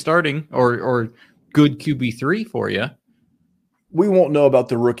definitely starting or good QB3 for you. We won't know about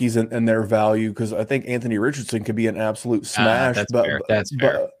the rookies and their value because I think Anthony Richardson could be an absolute smash. That's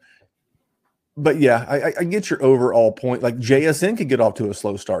fair. But yeah, I get your overall point. Like JSN could get off to a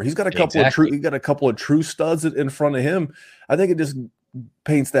slow start. He's got a couple of true studs in front of him. I think it just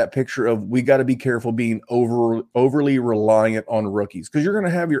paints that picture of we got to be careful being overly reliant on rookies because you're going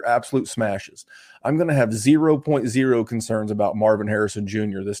to have your absolute smashes. I'm going to have 0.0 concerns about Marvin Harrison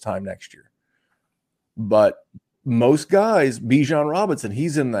Jr. this time next year. But most guys, Bijan Robinson,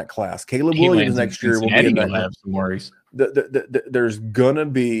 he's in that class. Caleb Williams next year will be in that. Have some worries. There's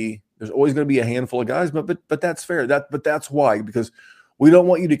always going to be a handful of guys, but that's fair. But that's why, because we don't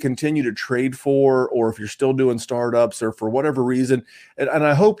want you to continue to trade for, or if you're still doing startups or for whatever reason. And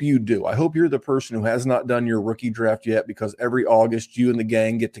I hope you do. I hope you're the person who has not done your rookie draft yet, because every August you and the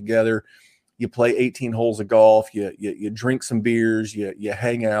gang get together, you play 18 holes of golf, you drink some beers, you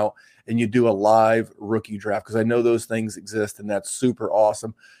hang out, and you do a live rookie draft, because I know those things exist, and that's super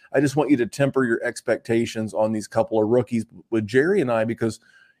awesome. I just want you to temper your expectations on these couple of rookies with Jerry and I, because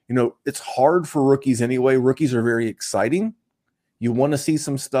it's hard for rookies anyway. Rookies are very exciting. You want to see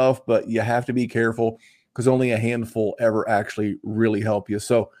some stuff, but you have to be careful because only a handful ever actually really help you.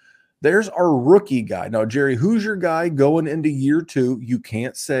 So there's our rookie guy. Now, Jerry, who's your guy going into year 2? You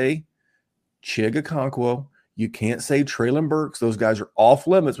can't say Chig Okonkwo. You can't say Treylon Burks. Those guys are off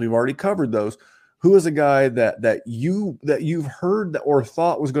limits. We've already covered those. Who is a guy that you've heard or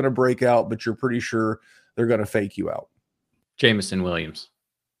thought was going to break out, but you're pretty sure they're going to fake you out? Jameson Williams.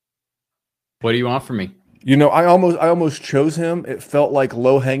 What do you want from me? I almost chose him. It felt like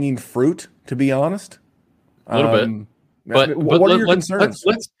low-hanging fruit, to be honest. A little bit. But what are your concerns?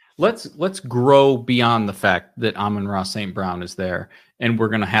 Let's grow beyond the fact that Amon-Ra St. Brown is there, and we're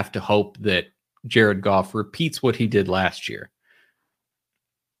going to have to hope that Jared Goff repeats what he did last year.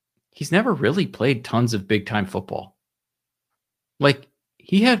 He's never really played tons of big-time football. Like,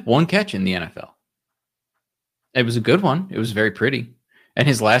 he had one catch in the NFL. It was a good one. It was very pretty. And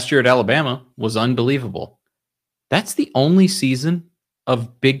his last year at Alabama was unbelievable. That's the only season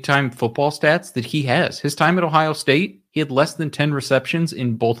of big-time football stats that he has. His time at Ohio State, he had less than 10 receptions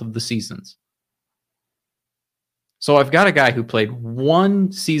in both of the seasons. So I've got a guy who played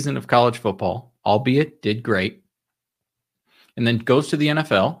one season of college football, albeit did great, and then goes to the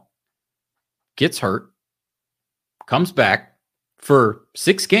NFL, gets hurt, comes back for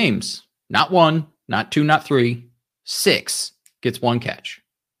 6 games, not 1, not 2, not 3, 6, gets 1 catch.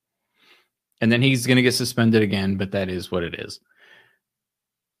 And then he's going to get suspended again, but that is what it is.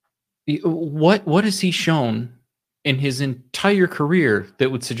 What has he shown in his entire career that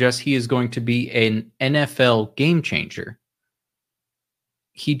would suggest he is going to be an NFL game changer?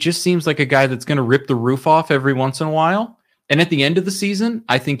 He just seems like a guy that's going to rip the roof off every once in a while. And at the end of the season,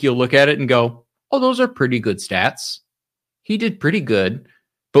 I think you'll look at it and go, oh, those are pretty good stats. He did pretty good.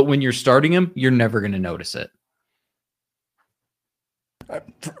 But when you're starting him, you're never going to notice it.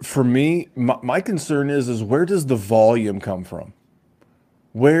 For me, my concern is where does the volume come from?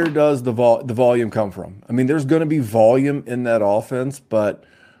 Where does the volume come from? I mean, there's going to be volume in that offense, but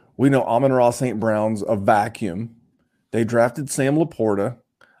we know Amon-Ra St. Brown's a vacuum. They drafted Sam Laporta.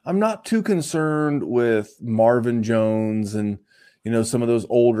 I'm not too concerned with Marvin Jones and some of those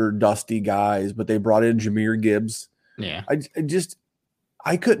older dusty guys, but they brought in Jahmyr Gibbs. Yeah,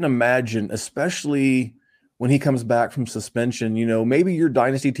 I couldn't imagine, especially when he comes back from suspension, maybe your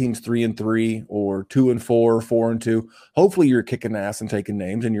dynasty team's 3-3 or 2-4, 4-2. Hopefully you're kicking ass and taking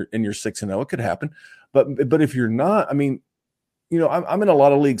names and you're 6-0. It could happen. But if you're not, I mean, I'm in a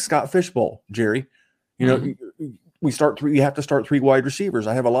lot of leagues, Scott Fishbowl, Jerry, we start 3, you have to start 3 wide receivers.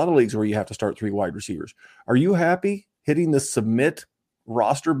 I have a lot of leagues where you have to start 3 wide receivers. Are you happy hitting the submit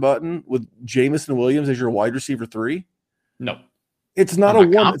roster button with Jameson Williams as your wide receiver 3? No. It's not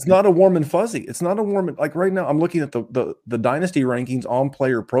a warm and fuzzy. It's not a warm, like right now I'm looking at the Dynasty rankings on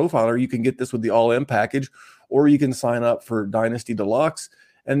Player Profiler. You can get this with the All-In package, or you can sign up for Dynasty Deluxe.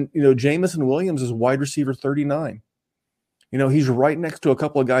 And, Jameson Williams is wide receiver 39. He's right next to a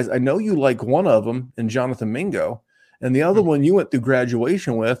couple of guys. I know you like one of them in Jonathan Mingo, And the other one you went through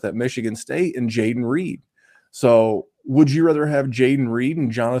graduation with at Michigan State and Jaden Reed. So would you rather have Jaden Reed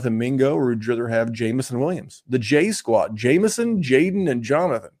and Jonathan Mingo, or would you rather have Jamison Williams? The J squad, Jamison, Jaden, and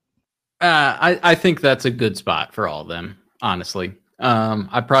Jonathan. I think that's a good spot for all of them, honestly.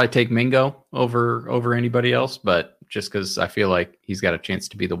 I'd probably take Mingo over anybody else, but just because I feel like he's got a chance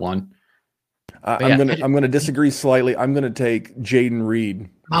to be the one. I'm gonna disagree slightly. I'm gonna take Jaden Reed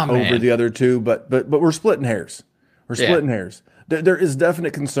over the other two, but we're splitting hairs. We're splitting hairs. There is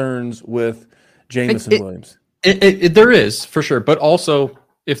definite concerns with Jamison Williams. There is, for sure. But also,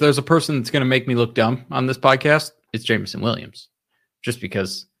 if there's a person that's going to make me look dumb on this podcast, it's Jamison Williams. Just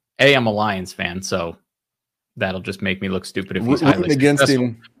because, I'm a Lions fan, so that'll just make me look stupid if he's highly against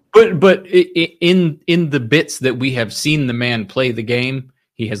successful. him. But in the bits that we have seen the man play the game,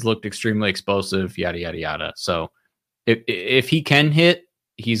 he has looked extremely explosive, yada, yada, yada. So if he can hit,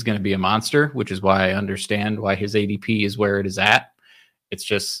 he's going to be a monster, which is why I understand why his ADP is where it is at. It's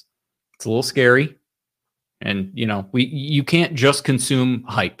a little scary. And, you can't just consume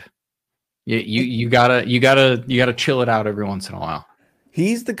hype. You gotta chill it out every once in a while.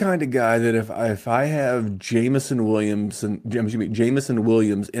 He's the kind of guy that if I have Jamison Williams on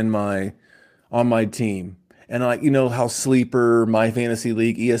my team, and how Sleeper, My Fantasy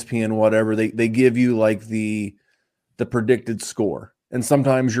League, ESPN, whatever, they give you like the predicted score. And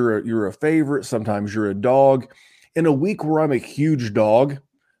sometimes you're a favorite, sometimes you're a dog. In a week where I'm a huge dog,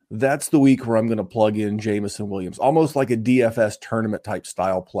 that's the week where I'm going to plug in Jamison Williams, almost like a DFS tournament type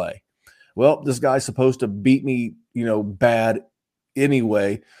style play. Well, this guy's supposed to beat me, bad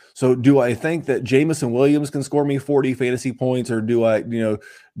anyway. So do I think that Jamison Williams can score me 40 fantasy points, or do I, do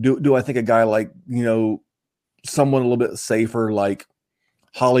I think a guy like, someone a little bit safer like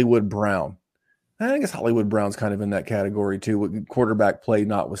Hollywood Brown? I guess Hollywood Brown's kind of in that category too, with quarterback play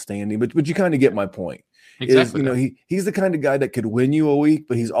notwithstanding, but you kind of get my point. Exactly. He's the kind of guy that could win you a week,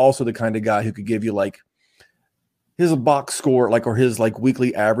 but he's also the kind of guy who could give you like his box score, or his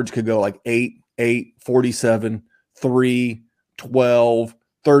weekly average could go like 8, 47, 3, 12,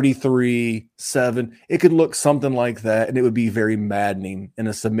 33, 7. It could look something like that, and it would be very maddening in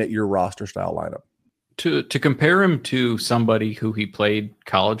a submit your roster style lineup. To compare him to somebody who he played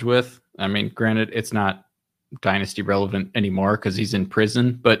college with, I mean, granted, it's not Dynasty relevant anymore because he's in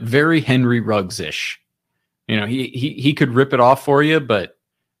prison, but very Henry Ruggs-ish. He could rip it off for you, but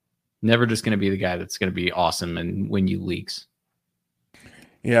never just going to be the guy that's going to be awesome and win you leagues.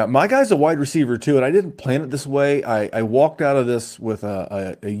 Yeah, my guy's a wide receiver too, and I didn't plan it this way. I walked out of this with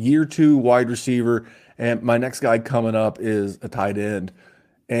a year 2 wide receiver, and my next guy coming up is a tight end,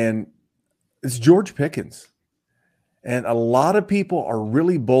 and it's George Pickens. And a lot of people are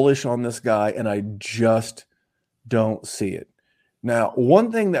really bullish on this guy, and I just don't see it. Now,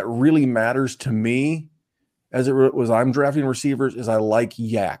 one thing that really matters to me as I'm drafting receivers is I like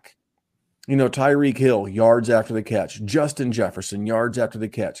yak. Tyreek Hill, yards after the catch. Justin Jefferson, yards after the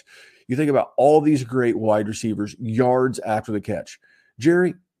catch. You think about all these great wide receivers, yards after the catch.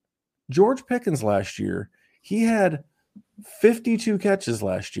 Jerry, George Pickens last year, he had 52 catches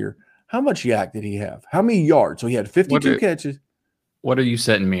last year. How much yak did he have? How many yards? So he had 52 catches. What are you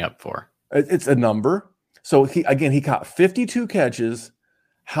setting me up for? It's a number. So he caught 52 catches.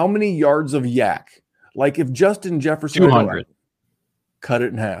 How many yards of yak? Like if Justin Jefferson 200, cut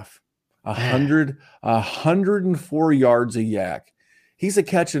it in half. 104 yards of yak. He's a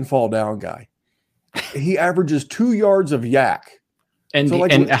catch and fall down guy. He averages 2 yards of yak.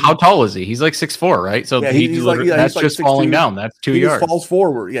 And how tall is he? He's like 6'4", right? So yeah, that's just like falling down. That's 2 yards. He just falls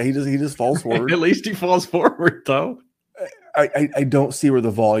forward. Yeah, he just falls forward. At least he falls forward, though. I don't see where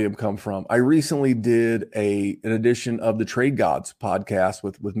the volume come from. I recently did an edition of the Trade Gods podcast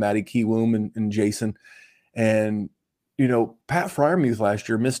with Matty Kiwoom and Jason. And, Pat Freiermuth last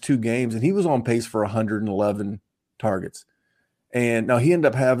year missed 2 games, and he was on pace for 111 targets. And now he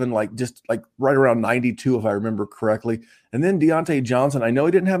ended up having just right around 92, if I remember correctly. And then Deontay Johnson, I know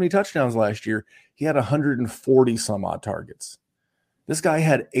he didn't have any touchdowns last year. He had 140 some odd targets. This guy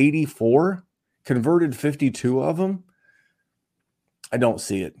had 84, converted 52 of them. I don't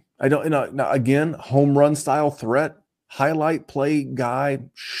see it. I don't, now again, home run style threat, highlight play guy,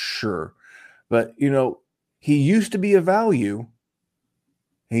 sure. But, he used to be a value.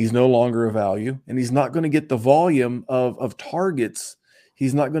 He's no longer a value, and he's not going to get the volume of targets.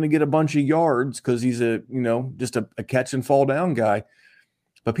 He's not going to get a bunch of yards because he's just a catch and fall down guy.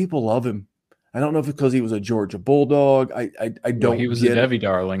 But people love him. I don't know if it's because he was a Georgia Bulldog. I don't. He was a Debbie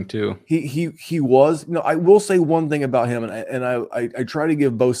darling too. He was. I will say one thing about him, and I try to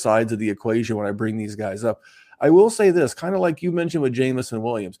give both sides of the equation when I bring these guys up. I will say this, kind of like you mentioned with Jamison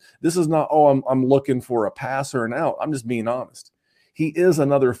Williams. This is not, I'm looking for a pass or an out. I'm just being honest. He is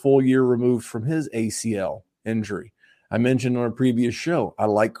another full year removed from his ACL injury. I mentioned on a previous show, I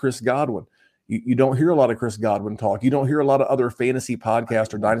like Chris Godwin. You don't hear a lot of Chris Godwin talk. You don't hear a lot of other fantasy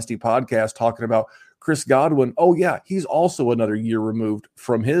podcasts or dynasty podcasts talking about Chris Godwin. Oh, yeah, he's also another year removed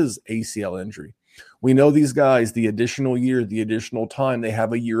from his ACL injury. We know these guys, the additional year, the additional time, they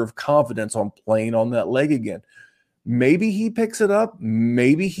have a year of confidence on playing on that leg again. Maybe he picks it up.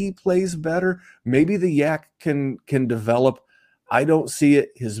 Maybe he plays better. Maybe the yak can develop. I don't see it.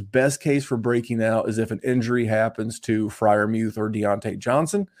 His best case for breaking out is if an injury happens to Freiermuth or Deontay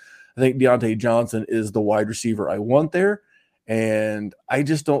Johnson. I think Deontay Johnson is the wide receiver I want there, and I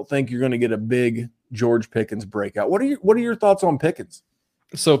just don't think you're going to get a big George Pickens breakout. What are your thoughts on Pickens?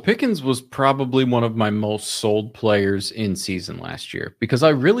 So Pickens was probably one of my most sold players in season last year because I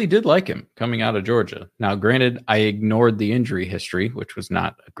really did like him coming out of Georgia. Now, granted, I ignored the injury history, which was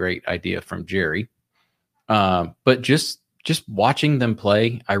not a great idea from Jerry, but just watching them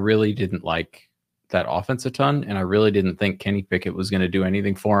play, I really didn't like that offense a ton, and I really didn't think Kenny Pickett was going to do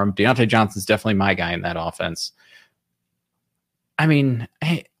anything for him. Deontay Johnson's definitely my guy in that offense. I mean,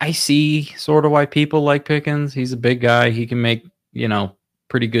 I see sort of why people like Pickens. He's a big guy. He can make,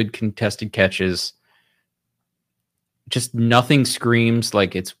 pretty good contested catches. Just nothing screams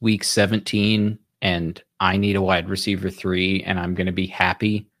like it's week 17 and I need a wide receiver 3 and I'm going to be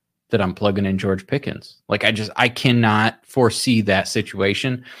happy that I'm plugging in George Pickens. Like I cannot foresee that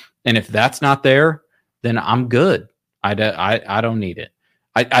situation. And if that's not there, then I'm good. I don't need it.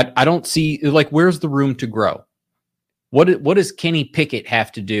 I don't see, like, where's the room to grow? What does Kenny Pickett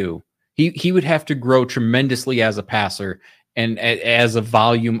have to do? He would have to grow tremendously as a passer and as a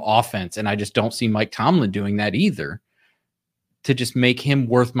volume offense. And I just don't see Mike Tomlin doing that either to just make him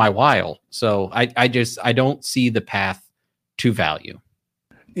worth my while. So I don't see the path to value.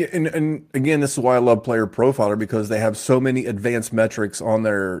 Yeah, and again, this is why I love Player Profiler, because they have so many advanced metrics on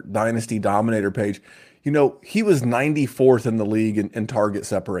their Dynasty Dominator page. He was 94th in the league in target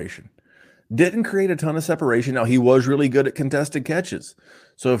separation. Didn't create a ton of separation. Now, he was really good at contested catches.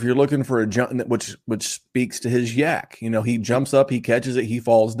 So if you're looking for a jump, which speaks to his yak, he jumps up, he catches it, he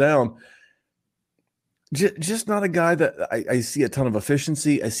falls down. Just not a guy that I see a ton of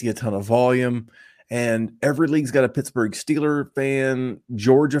efficiency. I see a ton of volume. And every league's got a Pittsburgh Steelers fan,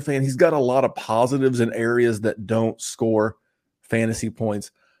 Georgia fan. He's got a lot of positives in areas that don't score fantasy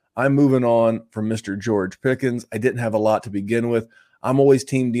points. I'm moving on from Mr. George Pickens. I didn't have a lot to begin with. I'm always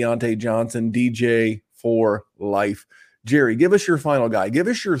team Deontay Johnson, DJ for life. Jerry, give us your final guy. Give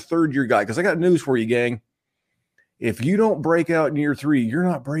us your third-year guy, because I got news for you, gang. If you don't break out in year 3, you're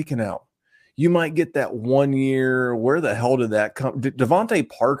not breaking out. You might get that 1 year. Where the hell did that come? Devontae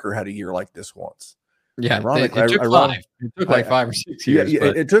Parker had a year like this once. Yeah, it took 5. It took like 5 or 6 years. Yeah,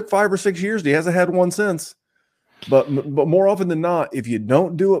 it took 5 or 6 years. He hasn't had one since. But more often than not, if you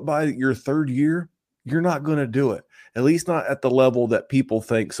don't do it by your third year, you're not going to do it. At least not at the level that people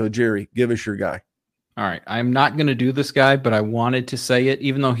think. So, Jerry, give us your guy. All right. I'm not going to do this guy, but I wanted to say it,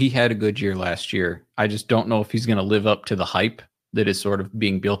 even though he had a good year last year. I just don't know if he's going to live up to the hype that is sort of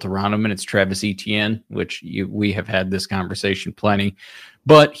being built around him. And it's Travis Etienne, which we have had this conversation plenty.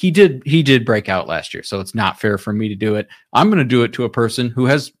 But he did break out last year, so it's not fair for me to do it. I'm going to do it to a person who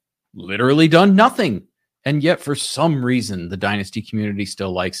has literally done nothing. And yet, for some reason, the Dynasty community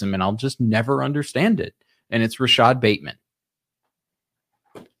still likes him, and I'll just never understand it. And it's Rashad Bateman.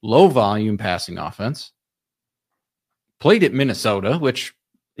 Low volume passing offense. Played at Minnesota, which,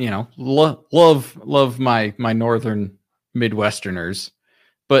 love my northern Midwesterners.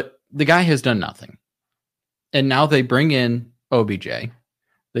 But the guy has done nothing. And now they bring in OBJ.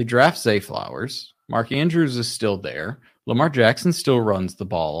 They draft Zay Flowers. Mark Andrews is still there. Lamar Jackson still runs the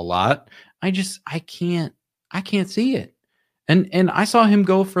ball a lot. I can't see it. And I saw him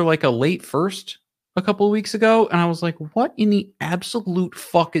go for like a late first a couple of weeks ago, and I was like, what in the absolute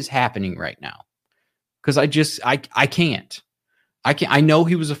fuck is happening right now? Because I can't. I know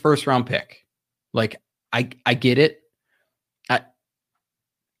he was a first round pick. Like, I get it.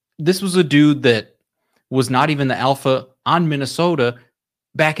 This was a dude that was not even the alpha on Minnesota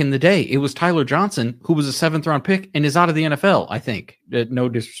back in the day. It was Tyler Johnson, who was a 7th round pick and is out of the NFL, I think. No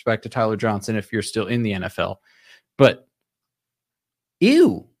disrespect to Tyler Johnson if you're still in the NFL. But,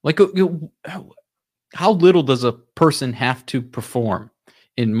 ew. Like, how little does a person have to perform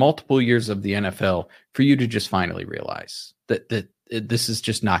in multiple years of the NFL for you to just finally realize that this is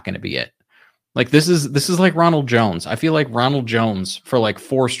just not going to be it? Like, this is like Ronald Jones. I feel like Ronald Jones for like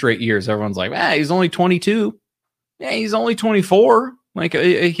 4 straight years. Everyone's like, he's only 22. Yeah, he's only 24. Like,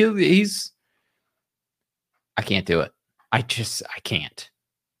 I I can't do it. I can't.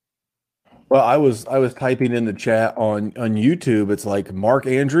 Well, I was typing in the chat on YouTube. It's like Mark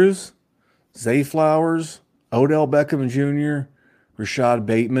Andrews, Zay Flowers, Odell Beckham Jr., Rashad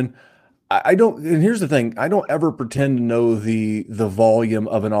Bateman. I don't, and here's the thing, I don't ever pretend to know the volume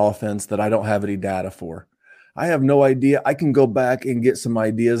of an offense that I don't have any data for. I have no idea. I can go back and get some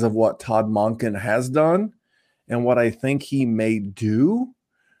ideas of what Todd Monken has done and what I think he may do.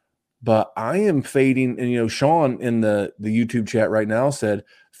 But I am fading, and Sean in the YouTube chat right now said,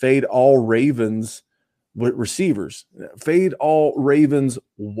 fade all Ravens with receivers. Fade all Ravens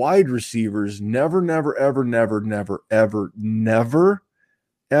wide receivers. Never, never, ever, never, never, ever, never,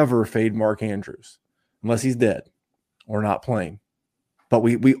 ever fade Mark Andrews unless he's dead or not playing. But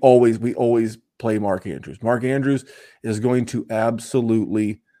we always play Mark Andrews. Mark Andrews is going to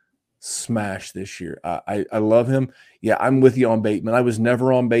absolutely smash this year. I love him. Yeah, I'm with you on Bateman. I was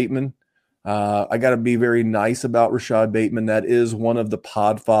never on Bateman. I got to be very nice about Rashad Bateman. That is one of the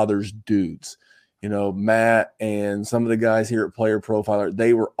Podfathers dudes. Matt and some of the guys here at Player Profiler,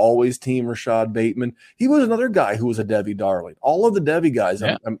 they were always team Rashad Bateman. He was another guy who was a Debbie darling. All of the Debbie guys,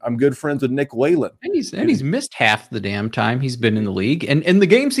 yeah. I'm good friends with Nick Whalen. And he's missed half the damn time he's been in the league. And in the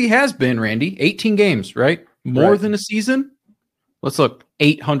games he has been, Randy, 18 games, right? More than a season? Let's look,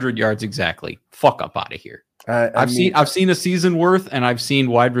 800 yards exactly. Fuck up out of here. I've seen a season worth, and I've seen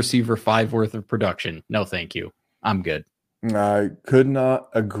wide receiver 5 worth of production. No, thank you. I'm good. I could not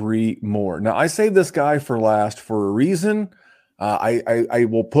agree more. Now, I saved this guy for last for a reason. I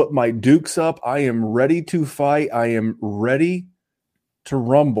will put my dukes up. I am ready to fight. I am ready to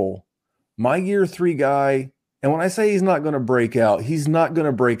rumble. My year 3 guy, and when I say he's not going to break out, he's not going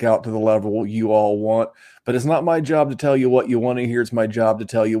to break out to the level you all want. But it's not my job to tell you what you want to hear. It's my job to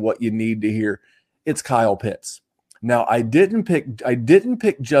tell you what you need to hear. It's Kyle Pitts. Now, I didn't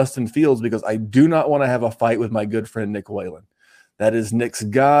pick Justin Fields because I do not want to have a fight with my good friend Nick Whalen. That is Nick's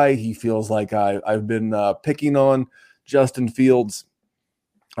guy. He feels like I've been picking on Justin Fields.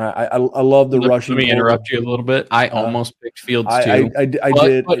 I love the rushing. Let me interrupt you a little bit. I almost picked Fields too. I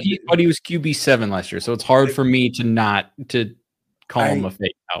did. But he was QB7 last year, so it's hard for me to call him a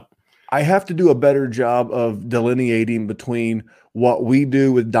fake out. I have to do a better job of delineating between what we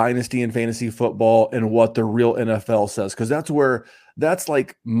do with Dynasty and fantasy football and what the real NFL says, because that's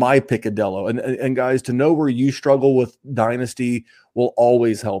like my picadillo. And guys, to know where you struggle with Dynasty will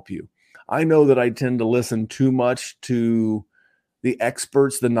always help you. I know that I tend to listen too much to the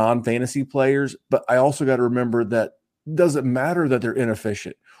experts, the non-fantasy players, but I also got to remember that it doesn't matter that they're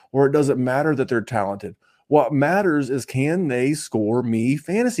inefficient or it doesn't matter that they're talented. What matters is, can they score me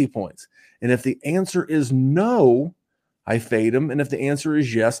fantasy points? And if the answer is no, I fade them. And if the answer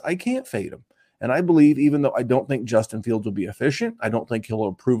is yes, I can't fade them. And I believe, even though I don't think Justin Fields will be efficient, I don't think he'll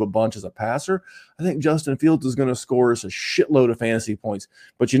improve a bunch as a passer, I think Justin Fields is going to score us a shitload of fantasy points.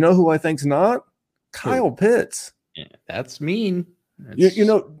 But you know who I think's not? Kyle Pitts. Yeah, that's mean.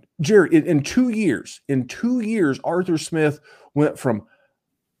 Jerry, in 2 years, Arthur Smith went from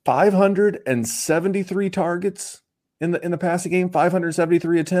 573 targets in the passing game,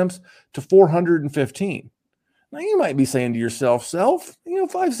 573 attempts to 415. Now you might be saying to yourself,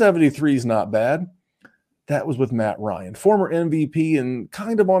 573 is not bad. That was with Matt Ryan, former MVP and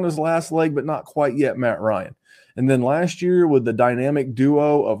kind of on his last leg, but not quite yet, Matt Ryan. And then last year with the dynamic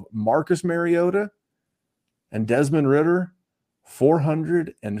duo of Marcus Mariota and Desmond Ridder,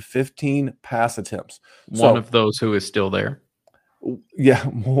 415 pass attempts. One of those who is still there. Yeah,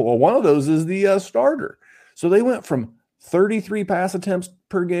 well, one of those is the starter. So they went from 33 pass attempts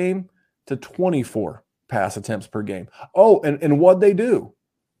per game to 24 pass attempts per game. Oh, and what'd they do?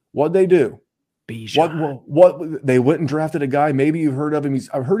 What they went and drafted a guy. Maybe you've heard of him.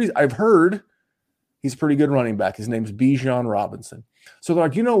 I've heard he's a pretty good running back. His name's Bijan Robinson. So they're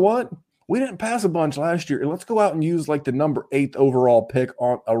like, you know what? We didn't pass a bunch last year. Let's go out and use like the number 8th overall pick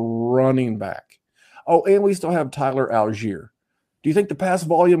on a running back. Oh, and we still have Tyler Algier. Do you think the pass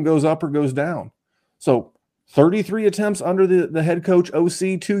volume goes up or goes down? So 33 attempts under the head coach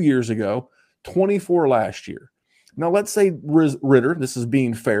OC 2 years ago, 24 last year. Now let's say Ridder, this is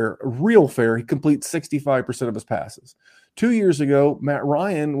being fair, real fair, he completes 65% of his passes. 2 years ago, Matt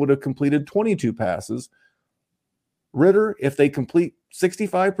Ryan would have completed 22 passes. Ridder, if they complete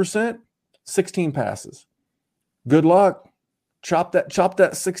 65%, 16 passes. Good luck. Chop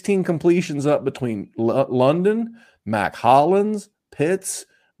that 16 completions up between London, Mac Hollins, Pitts,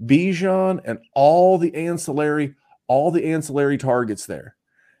 Bijan, and all the ancillary targets there.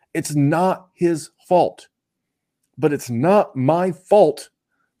 It's not his fault, but it's not my fault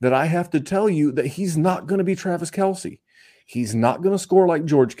that I have to tell you that he's not going to be Travis Kelce. He's not going to score like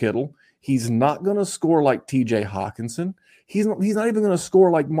George Kittle. He's not going to score like TJ Hawkinson. He's not even going to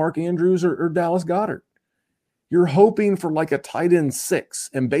score like Mark Andrews or Dallas Goedert. You're hoping for like a tight end 6.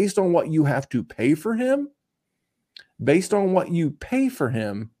 And based on what you have to pay for him,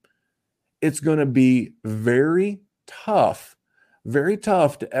 it's going to be very tough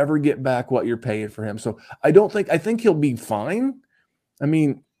to ever get back what you're paying for him. So I think he'll be fine. I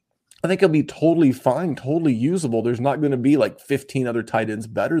mean, I think he'll be totally fine, totally usable. There's not going to be like 15 other tight ends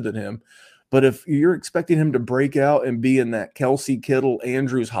better than him. But if you're expecting him to break out and be in that Kelsey, Kittle,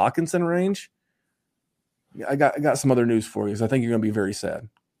 Andrews, Hawkinson range, I got some other news for you, because I think you're going to be very sad.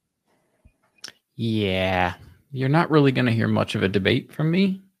 Yeah, you're not really going to hear much of a debate from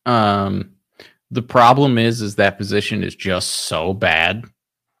me. The problem is that position is just so bad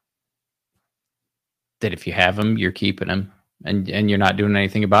that if you have him, you're keeping him, and you're not doing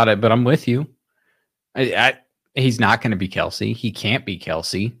anything about it. But I'm with you. He's not going to be Kelsey. He can't be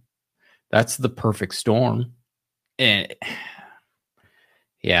Kelsey. That's the perfect storm. And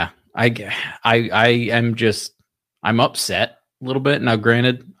yeah, I'm upset a little bit. Now,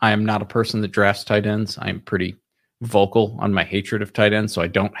 granted, I am not a person that drafts tight ends. I'm pretty vocal on my hatred of tight ends, so I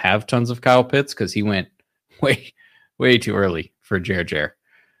don't have tons of Kyle Pitts because he went way too early for Jer.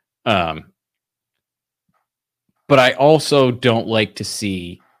 But I also don't like to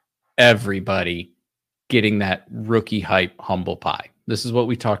see everybody getting that rookie hype humble pie. This is what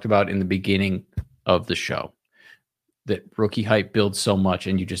we talked about in the beginning of the show, that rookie hype builds so much,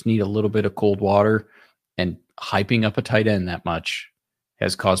 and you just need a little bit of cold water, and hyping up a tight end that much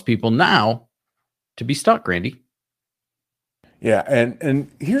has caused people now to be stuck, Randy. Yeah, and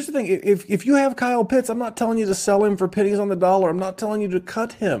here's the thing. If you have Kyle Pitts, I'm not telling you to sell him for pennies on the dollar. I'm not telling you to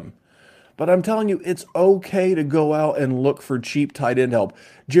cut him. But I'm telling you, it's okay to go out and look for cheap tight end help.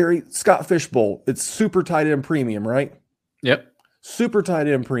 Jerry, Scott Fishbowl, it's super tight end premium, right? Yep. Super tight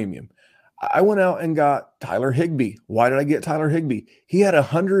end premium. I went out and got Tyler Higbee. Why did I get Tyler Higbee? He had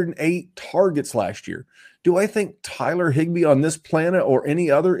 108 targets last year. Do I think Tyler Higbee on this planet or any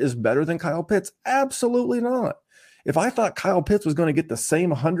other is better than Kyle Pitts? Absolutely not. If I thought Kyle Pitts was going to get the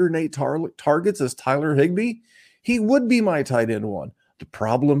same 108 targets as Tyler Higbee, he would be my tight end 1. The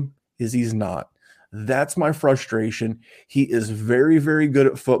problem is he's not. That's my frustration. He is very, very good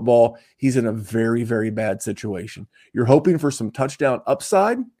at football. He's in a very, very bad situation. You're hoping for some touchdown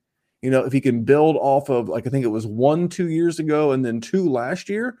upside. You know, if he can build off of, like, I think it was 2 years ago and then 2 last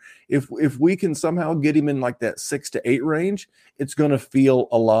year, if we can somehow get him in like that 6 to 8 range, it's going to feel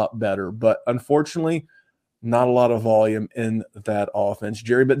a lot better. But unfortunately, not a lot of volume in that offense,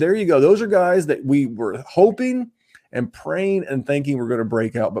 Jerry. But there you go. Those are guys that we were hoping and praying and thinking we're going to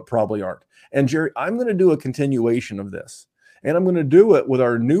break out, but probably aren't. And Jerry, I'm going to do a continuation of this. And I'm going to do it with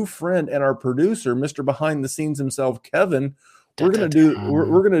our new friend and our producer, Mr. Behind the Scenes himself, Kevin. We're going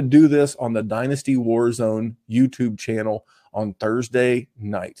to do this on the Dynasty Warzone YouTube channel on Thursday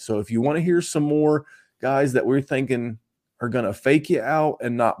night. So if you want to hear some more guys that we're thinking are going to fake you out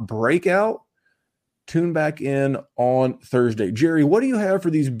and not break out, tune back in on Thursday. Jerry, what do you have for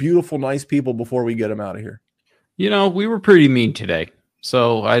these beautiful, nice people before we get them out of here? You know, we were pretty mean today.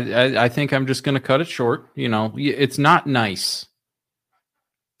 So I think I'm just going to cut it short. You know, it's not nice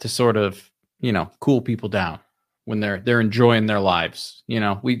to sort of, you know, cool people down when they're enjoying their lives. You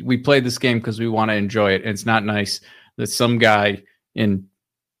know, we play this game because we want to enjoy it. And it's not nice that some guy in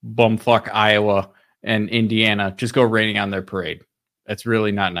bumfuck Iowa and Indiana just go raining on their parade. That's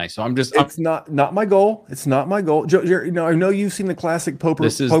really not nice. So it's not my goal. It's not my goal. Jerry, you know, I know you've seen the classic poker.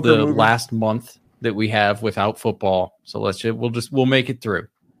 This is the movie. Last month that we have without football. So we'll make it through.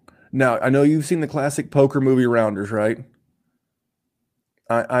 Now, I know you've seen the classic poker movie Rounders, right?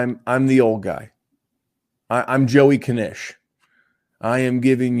 I'm the old guy. I'm Joey Knish. I am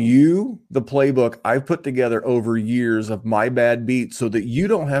giving you the playbook I've put together over years of my bad beats so that you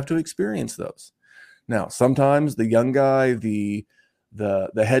don't have to experience those. Now, sometimes the young guy, the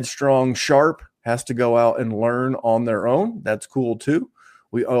headstrong sharp has to go out and learn on their own. That's cool too.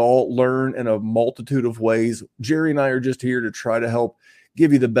 We all learn in a multitude of ways. Jerry and I are just here to try to help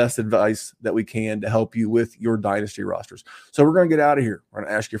give you the best advice that we can to help you with your dynasty rosters. So we're going to get out of here. We're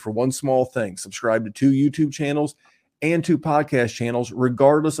going to ask you for one small thing. Subscribe to 2 YouTube channels and 2 podcast channels,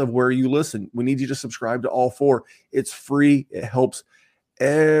 regardless of where you listen. We need you to subscribe to all 4. It's free. It helps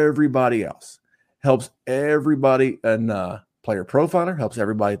everybody else. Helps everybody in Player Profiler, helps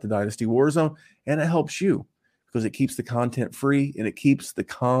everybody at the Dynasty Warzone, and it helps you because it keeps the content free and it keeps the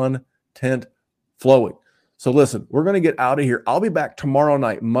content flowing. So listen, we're going to get out of here. I'll be back tomorrow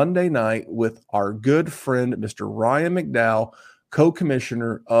night, Monday night, with our good friend, Mr. Ryan McDowell,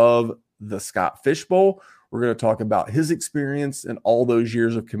 co-commissioner of the Scott Fishbowl. We're going to talk about his experience in all those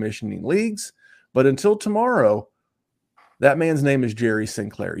years of commissioning leagues. But until tomorrow, that man's name is Jerry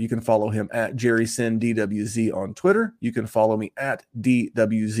Sinclair. You can follow him at JerrySinDWZ on Twitter. You can follow me at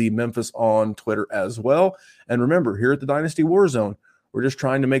DWZ Memphis on Twitter as well. And remember, here at the Dynasty Warzone, we're just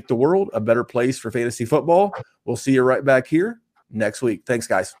trying to make the world a better place for fantasy football. We'll see you right back here next week. Thanks,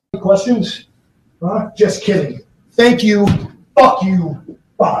 guys. Questions? Just kidding. Thank you. Fuck you.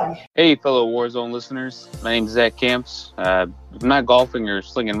 Bye. Hey, fellow Warzone listeners. My name is Zach Camps. If I'm not golfing or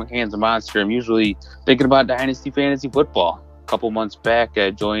slinging hands of monster, I'm usually thinking about Dynasty Fantasy Football. A couple months back,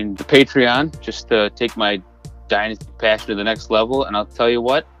 I joined the Patreon just to take my Dynasty passion to the next level. And I'll tell you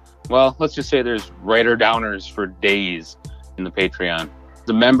what, well, let's just say there's writer downers for days in the Patreon. As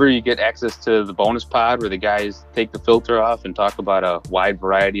a member, you get access to the bonus pod where the guys take the filter off and talk about a wide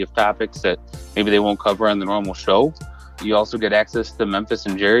variety of topics that maybe they won't cover on the normal show. You also get access to Memphis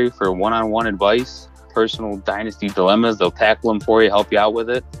and Jerry for one-on-one advice, personal Dynasty dilemmas. They'll tackle them for you, help you out with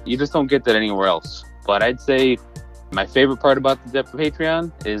it. You just don't get that anywhere else. But I'd say my favorite part about the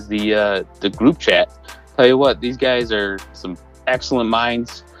Patreon is the group chat. Tell you what, these guys are some excellent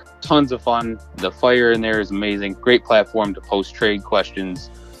minds, tons of fun. The fire in there is amazing. Great platform to post trade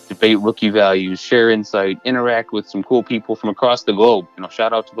questions, debate rookie values, share insight, interact with some cool people from across the globe.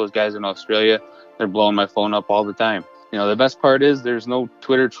 Shout out to those guys in Australia. They're blowing my phone up all the time. The best part is there's no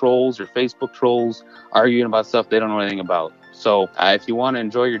Twitter trolls or Facebook trolls arguing about stuff they don't know anything about. So if you want to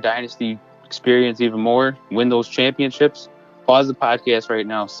enjoy your Dynasty experience even more, win those championships, pause the podcast right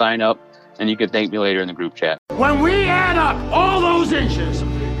now, sign up, and you can thank me later in the group chat. When we add up all those inches,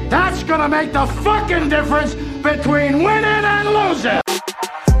 that's going to make the fucking difference between winning and losing.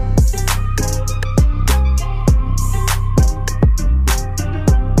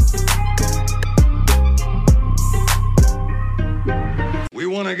 We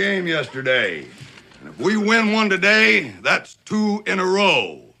won a game yesterday. And if we win one today, that's 2 in a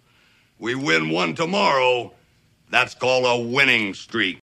row. We win one tomorrow, that's called a winning streak.